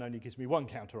run only gives me one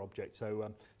counter object.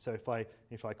 So if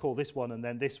I call this one and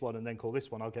then call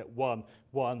this one, I'll get 1,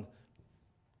 1,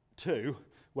 2.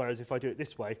 Whereas if I do it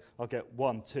this way, I'll get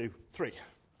 1, 2, 3.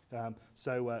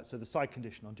 So the side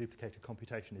condition on duplicated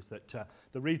computation is that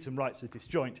the reads and writes are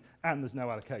disjoint and there's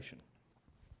no allocation.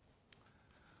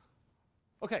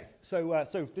 Okay,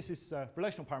 so this is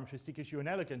relational parametricity gives you an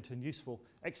elegant and useful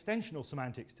extensional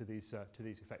semantics to these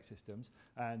effect systems,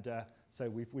 and so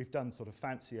we've done sort of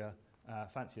fancier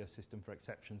system for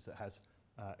exceptions that has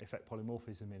effect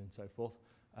polymorphism in and so forth,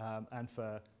 and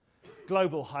for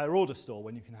global higher order store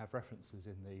when you can have references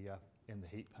in the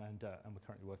heap, and we're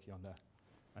currently working on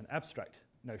an abstract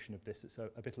notion of this that's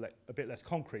a bit less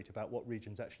concrete about what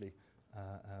regions actually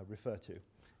refer to.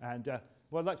 And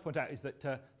what I'd like to point out is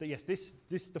that yes,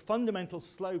 the fundamental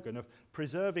slogan of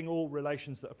preserving all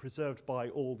relations that are preserved by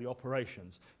all the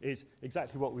operations is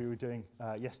exactly what we were doing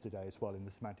yesterday as well in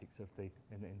the semantics of in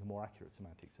the more accurate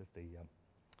semantics of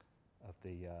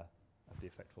the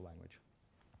effectful language.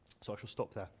 So I shall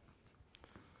stop there.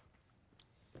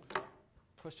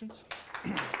 Questions?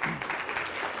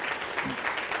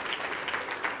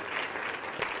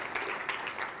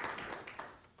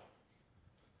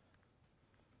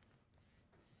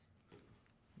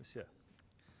 Yes,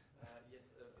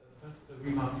 first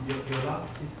remark, your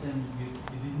last system,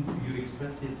 you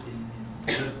expressed it in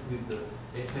just with the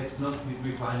effects, not with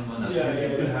refined monad.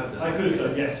 Yeah. I could have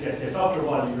done, yes. After a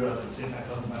while you realise that the syntax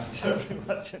doesn't matter terribly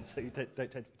much, and so you don't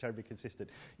tend to be terribly consistent.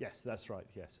 Yes, that's right,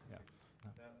 yes. Yeah.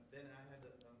 Then I had a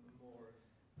more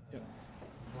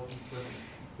important question.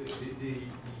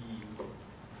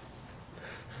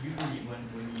 Usually when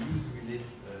you use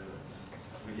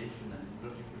relation and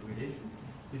logical relation,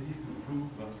 this is to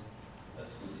prove a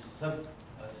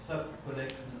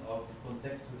sub-collection of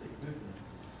contextual equivalents.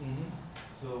 Mm-hmm.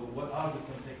 So what are the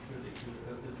contextual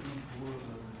equivalents?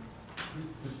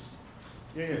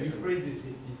 Could you phrase this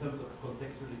in terms of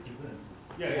contextual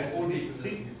equivalences? All these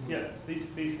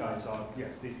guys are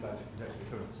contextual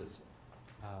equivalences.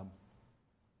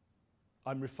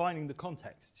 I'm refining the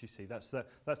context, you see. That's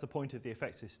the point of the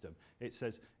effect system. It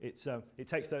says it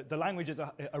takes the language as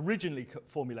originally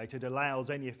formulated allows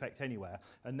any effect anywhere,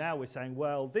 and now we're saying,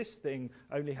 well, this thing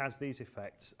only has these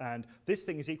effects, and this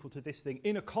thing is equal to this thing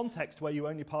in a context where you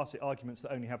only pass it arguments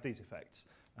that only have these effects.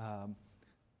 Okay,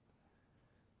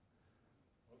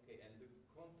 and the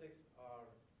contexts are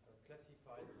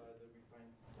classified by the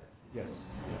refined type. Yes.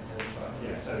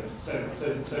 So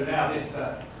now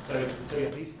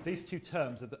these two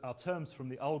terms are terms from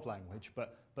the old language,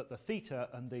 but the theta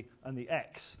and the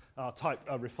x are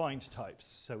refined types.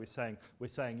 So we're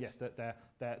saying yes, that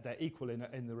they're equal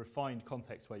in the refined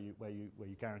context where you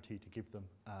guarantee to give them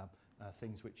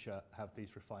things which have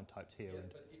these refined types here. Yes,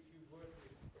 but if you were to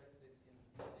express this in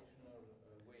a dictional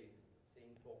way,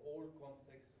 saying for all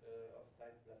contexts of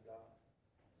type blah blah,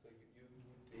 so you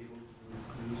would be able to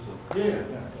do so. Yeah.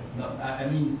 No, I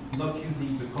mean not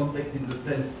using the context in the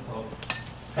sense of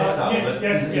yes,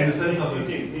 in the sense of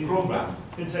indeed, a program.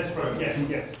 In sense of program, yes.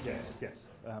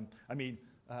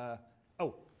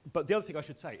 But the other thing I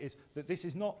should say is that this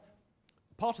is not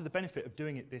part of the benefit of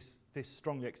doing it this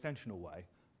strongly extensional way,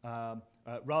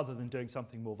 rather than doing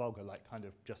something more vulgar, like kind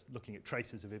of just looking at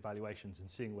traces of evaluations and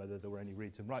seeing whether there were any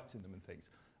reads and writes in them and things,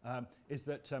 is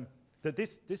that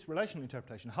this relational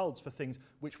interpretation holds for things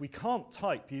which we can't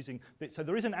type using. So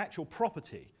there is an actual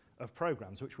property of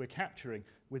programs which we're capturing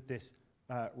with this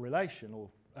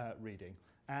relational reading,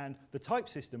 and the type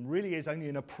system really is only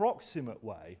an approximate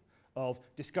way of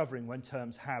discovering when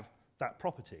terms have that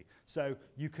property. So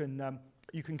you can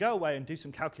go away and do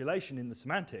some calculation in the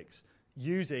semantics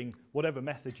using whatever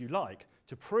method you like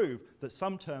to prove that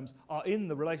some terms are in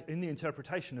the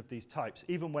interpretation of these types,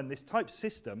 even when this type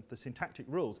system, the syntactic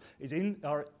rules,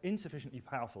 are insufficiently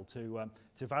powerful to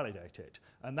validate it.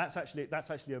 And that's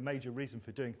actually a major reason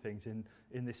for doing things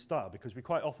in this style, because we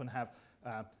quite often have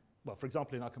well, for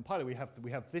example, in our compiler, we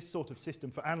have this sort of system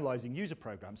for analyzing user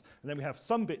programs, and then we have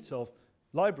some bits of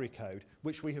library code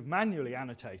which we have manually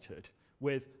annotated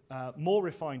with more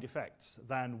refined effects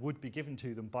than would be given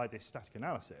to them by this static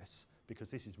analysis, because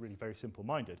this is really very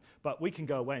simple-minded. But we can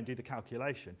go away and do the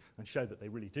calculation and show that they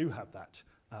really do have that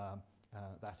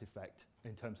effect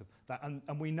in terms of that.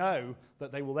 And we know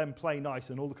that they will then play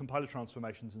nice, and all the compiler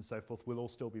transformations and so forth will all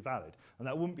still be valid. And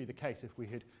that wouldn't be the case if we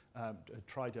had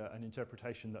tried an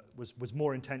interpretation that was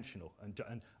more intentional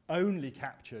and only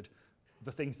captured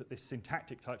the things that this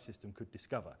syntactic type system could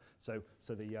discover. So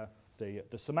the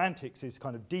semantics is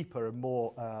kind of deeper and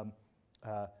more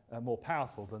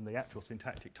powerful than the actual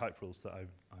syntactic type rules that I'm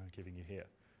giving you here.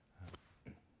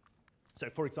 So,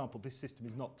 for example, this system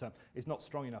is not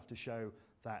strong enough to show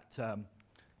that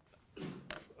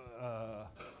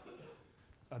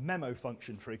a memo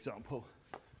function, for example,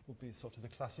 would be sort of the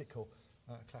classical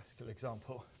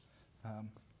example.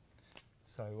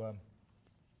 So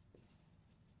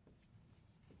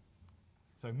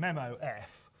memo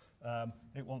f,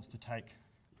 it wants to take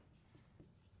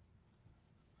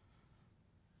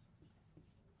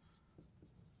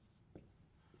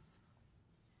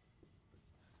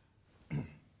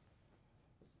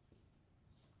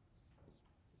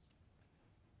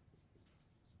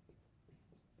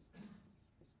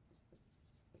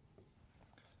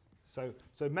So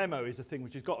memo is a thing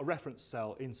which has got a reference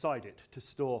cell inside it to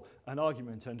store an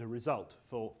argument and a result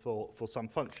for some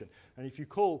function. And if you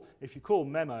call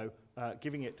memo,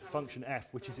 giving it function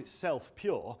f, which is itself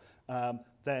pure,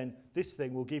 then this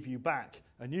thing will give you back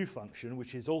a new function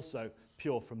which is also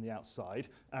pure from the outside.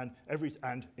 And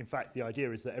in fact, the idea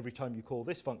is that every time you call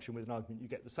this function with an argument, you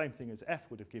get the same thing as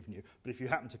f would have given you. But if you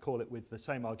happen to call it with the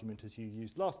same argument as you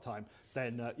used last time,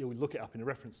 then you'll look it up in a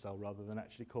reference cell rather than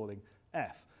actually calling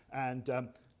f. And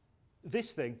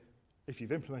this thing, if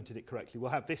you've implemented it correctly, will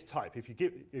have this type.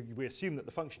 If we assume that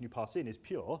the function you pass in is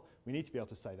pure, we need to be able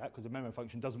to say that because a memo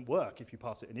function doesn't work if you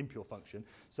pass it an impure function.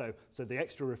 So the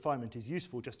extra refinement is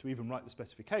useful just to even write the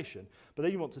specification. But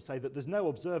then you want to say that there's no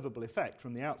observable effect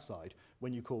from the outside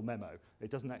when you call memo. It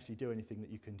doesn't actually do anything that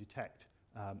you can detect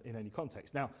in any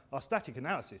context. Now, our static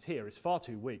analysis here is far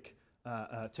too weak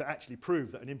to actually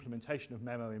prove that an implementation of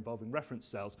memo involving reference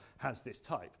cells has this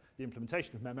type. The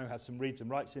implementation of memo has some reads and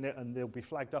writes in it, and they'll be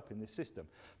flagged up in this system.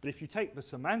 But if you take the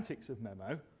semantics of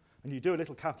memo and you do a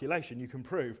little calculation, you can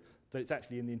prove that it's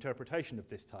actually in the interpretation of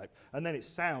this type. And then it's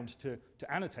sound to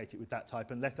annotate it with that type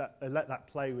and let that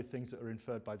play with things that are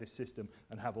inferred by this system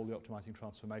and have all the optimizing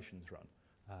transformations run.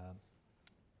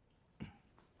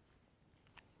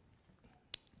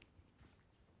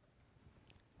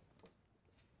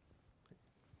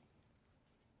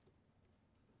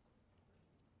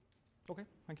 Okay,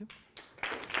 thank you.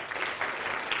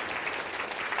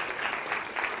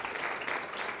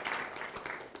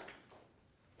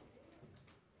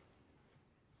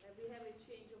 We have a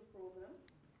change of program.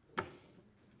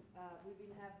 We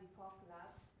will have the talk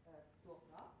labs at 2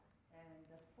 o'clock, and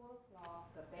at 4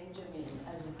 o'clock, Benjamin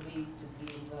has agreed to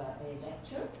give a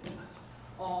lecture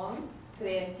on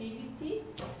creativity,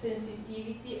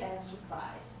 sensitivity, and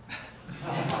surprise. So,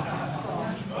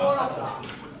 4 o'clock.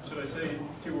 Should I say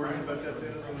 2 words about that,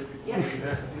 Zana?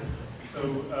 Yes. So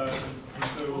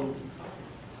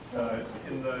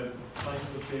in the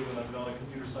times of day when I'm not a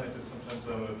computer scientist, sometimes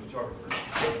I'm a photographer.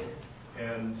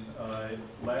 And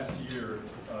last year,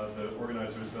 the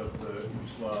organizers of the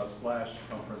Uppsala Splash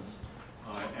conference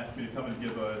asked me to come and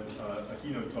give a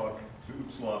keynote talk to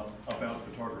Uppsala about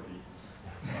photography,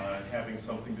 having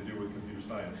something to do with computer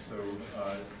science.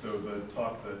 So the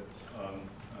talk that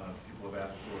people have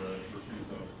asked for a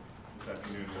reprise of this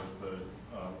afternoon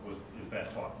is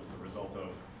that talk, was the result of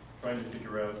trying to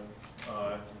figure out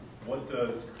what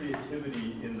does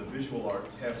creativity in the visual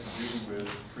arts have to do with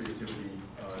creativity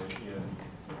in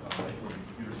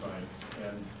computer science.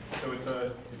 And so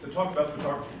it's a talk about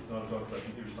photography. It's not a talk about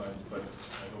computer science, but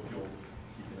I hope you'll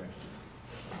see connections.